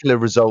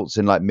results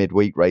in like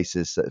midweek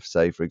races,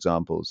 say, for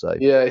example. So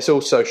yeah, it's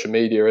all social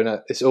media, isn't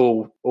it? It's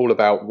all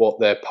about what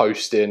they're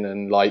posting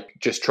and like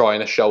just trying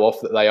to show off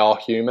that they are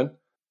human.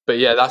 But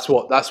yeah, that's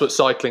what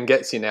cycling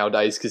gets you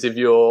nowadays. Because if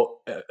you're,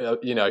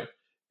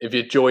 if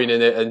you're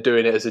joining it and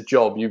doing it as a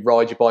job, you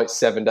ride your bike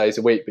 7 days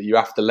a week, but you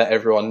have to let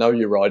everyone know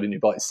you're riding your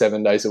bike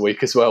 7 days a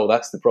week as well.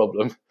 That's the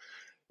problem.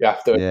 You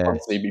have to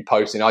constantly be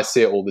posting. I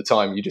see it all the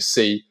time. You just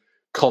see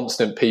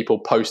constant people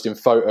posting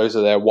photos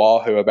of their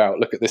Wahoo about,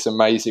 look at this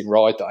amazing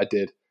ride that I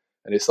did.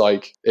 And it's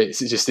like, it's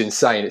just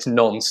insane. It's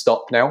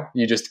non-stop now.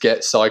 You just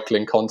get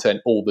cycling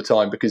content all the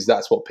time because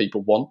that's what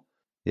people want.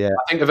 Yeah.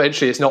 I think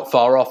eventually it's not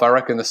far off. I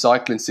reckon the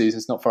cycling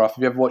season's not far off.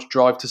 Have you ever watched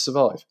Drive to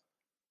Survive?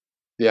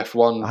 The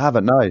F1? I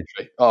haven't, no.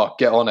 Oh,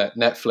 get on it.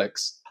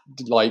 Netflix.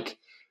 Like,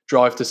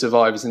 Drive to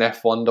Survive is an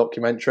F1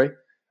 documentary.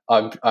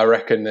 I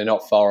reckon they're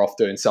not far off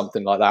doing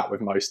something like that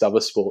with most other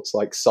sports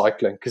like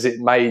cycling, because it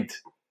made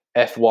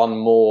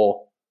F1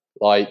 more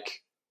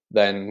like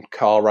than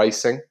car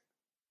racing.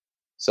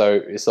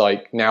 So it's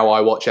like now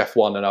I watch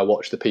F1 and I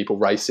watch the people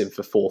racing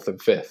for fourth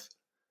and fifth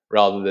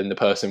rather than the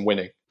person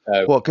winning.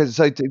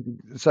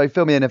 So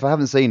fill me in if I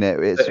haven't seen it.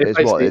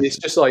 It's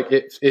just like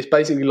it's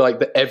basically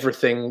like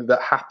everything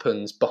that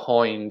happens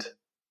behind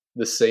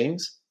the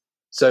scenes.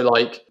 So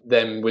like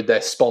them with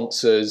their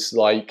sponsors,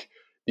 like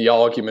the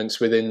arguments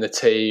within the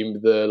team,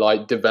 the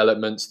like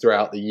developments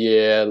throughout the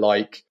year,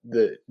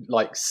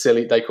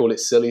 silly, they call it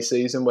silly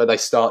season, where they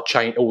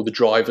all the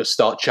drivers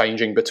start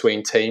changing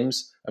between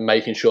teams and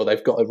making sure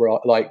they've got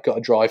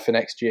a drive for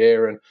next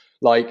year. And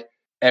like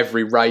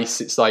every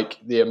race, it's like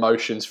the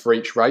emotions for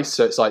each race.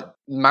 So it's like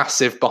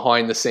massive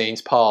behind the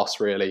scenes pass,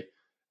 really.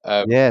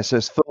 So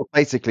it's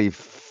basically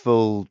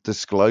full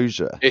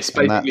disclosure. It's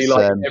basically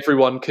like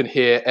everyone can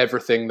hear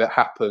everything that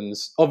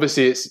happens.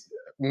 Obviously, it's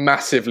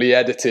massively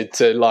edited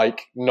to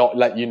like not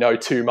let you know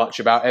too much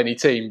about any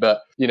team,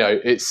 but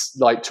it's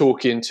like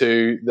talking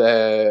to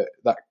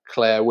that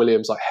Claire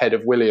Williams, like head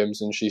of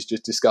Williams, and she's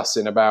just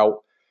discussing about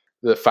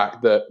the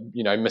fact that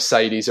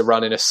Mercedes are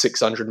running a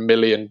 600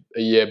 million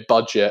a year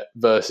budget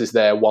versus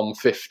their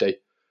 150,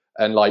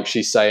 and like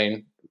she's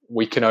saying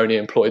we can only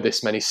employ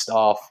this many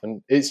staff,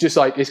 and it's just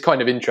like it's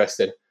kind of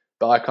interesting.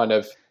 But I kind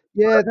of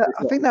I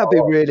think that'd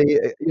be really,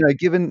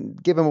 given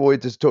what we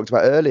just talked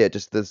about earlier,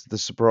 just the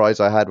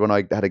surprise I had when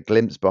I had a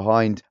glimpse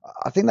behind.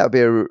 I think that'd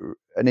be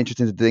an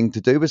interesting thing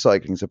to do with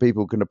cycling, so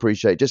people can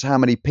appreciate just how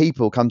many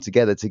people come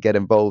together to get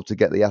involved, to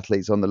get the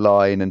athletes on the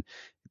line, and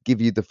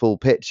give you the full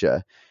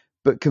picture.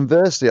 But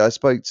conversely, I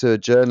spoke to a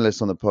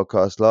journalist on the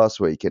podcast last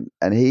week,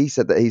 and he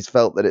said that he's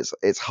felt that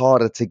it's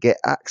harder to get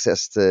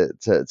access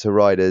to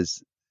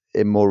riders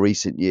in more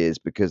recent years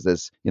because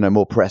there's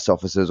more press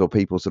officers or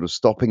people sort of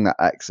stopping that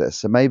access.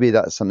 So maybe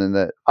that's something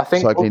that I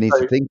think cycling needs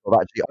to think of,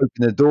 actually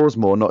opening the doors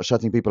more, not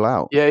shutting people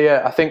out.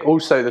 I think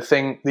also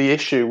the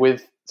issue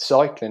with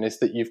cycling is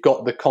that you've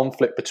got the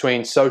conflict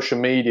between social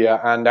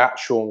media and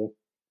actual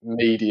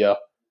media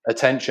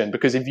attention,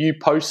 because if you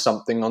post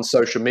something on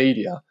social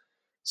media,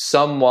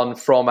 someone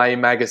from a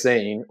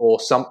magazine or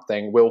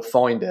something will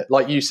find it.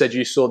 Like you said,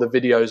 you saw the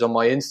videos on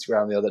my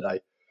Instagram the other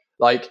day.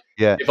 Like,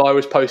 if I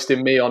was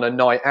posting me on a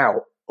night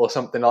out or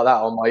something like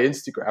that on my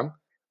Instagram,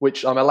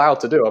 which I'm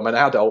allowed to do, I'm an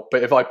adult,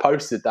 but if I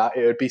posted that,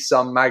 it would be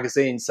some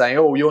magazine saying,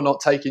 oh, you're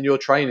not taking your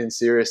training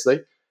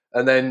seriously.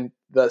 And then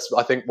that's,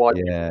 I think, why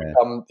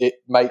it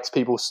makes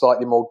people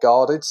slightly more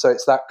guarded. So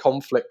it's that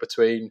conflict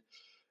between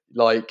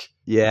like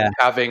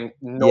having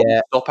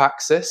non-stop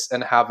access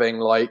and having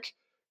like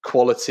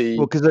quality.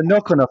 Well, because the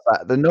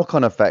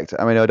knock-on effect.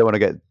 I mean, I don't want to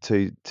get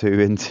too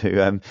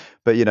into,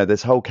 but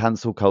this whole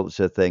cancel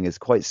culture thing is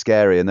quite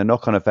scary, and the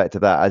knock-on effect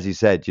of that, as you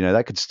said,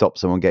 that could stop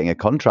someone getting a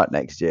contract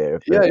next year.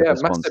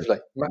 Massively.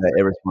 They're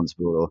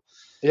irresponsible.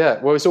 Or,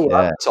 well, it's all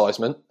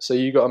advertisement, so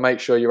you got to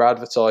make sure you're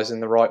advertising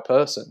the right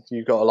person.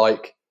 You got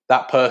to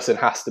that person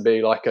has to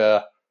be like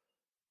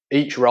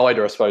each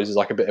rider, I suppose, is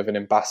like a bit of an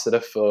ambassador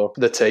for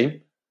the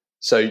team.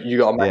 So you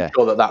got to make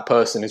sure that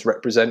person is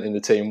representing the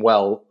team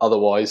well.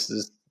 Otherwise,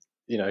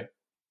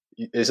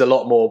 there's a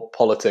lot more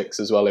politics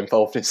as well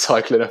involved in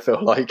cycling. I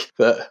feel like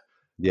that.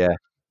 Yeah,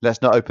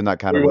 let's not open that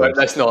can of worms.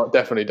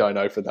 Definitely don't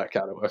open that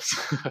can of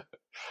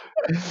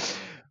worms.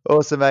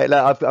 Awesome, mate.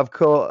 Look,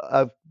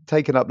 I've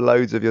taken up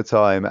loads of your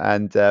time,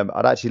 and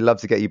I'd actually love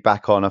to get you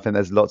back on. I think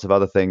there's lots of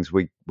other things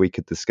we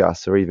could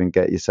discuss, or even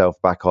get yourself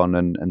back on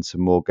and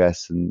some more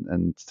guests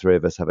and three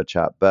of us have a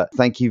chat. But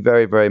thank you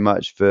very, very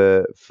much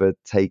for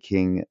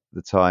taking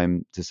the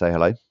time to say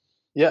hello.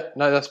 Yeah,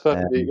 no, that's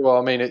perfectly well.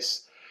 I mean,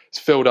 it's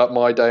filled up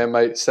my day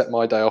and set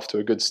my day off to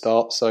a good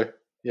start. So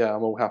yeah,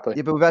 I'm all happy.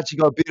 Yeah, but we've actually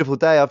got a beautiful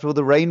day after all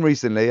the rain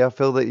recently. I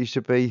feel that you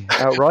should be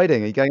out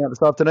riding. Are you going out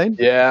this afternoon?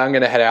 Yeah, I'm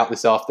going to head out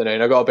this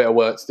afternoon. I've got a bit of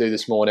work to do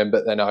this morning,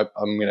 but then I'm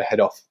going to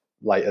head off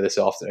later this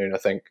afternoon, I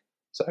think.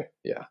 So,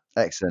 yeah.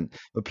 Excellent.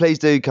 Well, please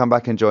do come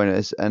back and join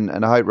us. And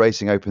I hope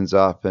racing opens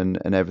up and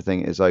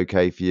everything is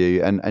okay for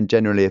you. And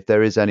generally, if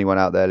there is anyone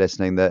out there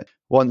listening that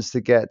wants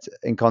to get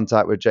in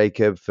contact with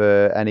Jacob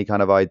for any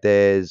kind of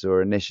ideas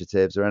or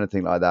initiatives or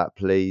anything like that,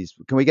 please,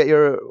 can we get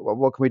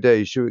what can we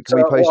do? Can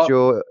we post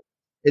your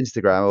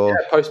Instagram? Or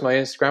post my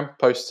Instagram,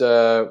 post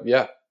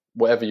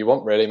whatever you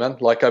want, really, man.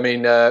 Like, I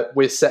mean,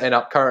 we're setting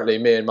up currently,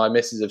 me and my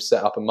missus have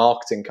set up a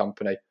marketing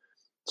company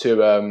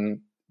to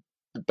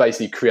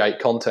basically create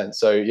content.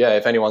 So yeah,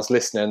 if anyone's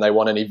listening and they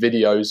want any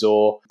videos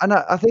or... And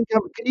I think,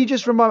 can you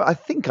just remind me, I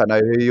think I know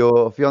who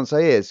your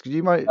fiance is. Could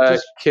you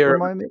just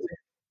remind me?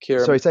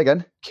 Sorry, say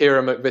again.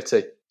 Kira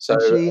McVitie. So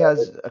and she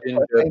has a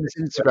famous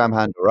Instagram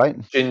handle, right?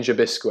 Ginger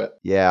Biscuit.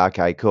 Yeah,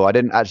 okay, cool. I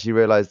didn't actually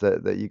realise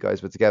that you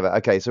guys were together.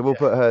 Okay, so we'll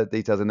put her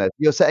details in there.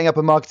 You're setting up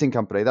a marketing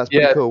company. That's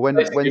pretty cool. When's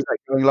that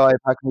going live?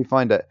 How can we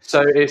find it?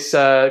 So it's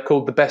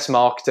called The Best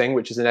Marketing,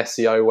 which is an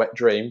SEO wet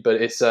dream. But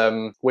it's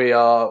we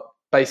are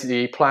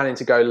basically planning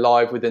to go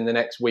live within the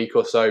next week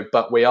or so.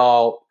 But we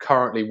are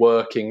currently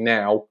working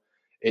now.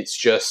 It's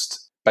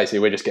just... basically,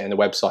 we're just getting the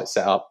website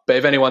set up. But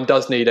if anyone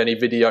does need any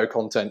video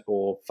content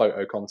or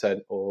photo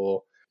content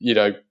or,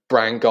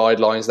 brand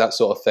guidelines, that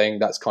sort of thing,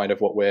 that's kind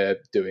of what we're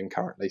doing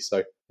currently.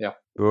 So, yeah.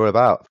 We're all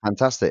about.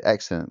 Fantastic.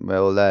 Excellent.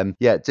 Well,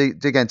 do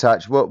get in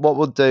touch. What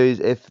we'll do is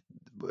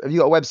have you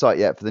got a website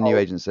yet for the new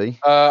agency?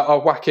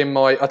 I'll whack in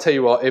I'll tell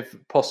you what, if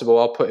possible,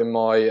 I'll put in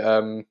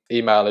my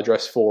email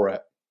address for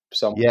it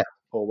somewhere. Yeah.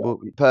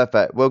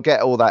 Perfect. We'll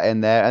get all that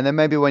in there, and then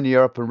maybe when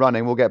you're up and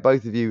running, we'll get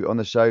both of you on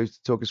the show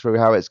to talk us through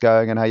how it's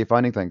going and how you're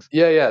finding things.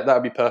 Yeah, that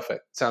would be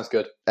perfect. Sounds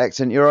good.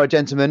 Excellent. You're all right,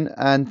 gentlemen,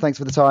 and thanks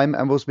for the time,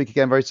 and we'll speak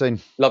again very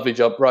soon. Lovely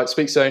job. Right,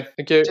 speak soon.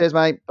 Thank you. Cheers,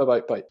 mate.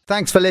 Bye.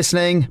 Thanks for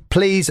listening.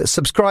 Please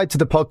subscribe to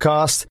the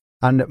podcast,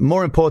 and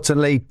more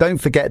importantly, don't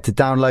forget to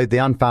download the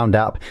Unfound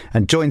app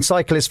and join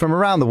cyclists from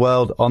around the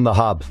world on the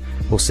Hub.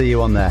 We'll see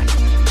you on there.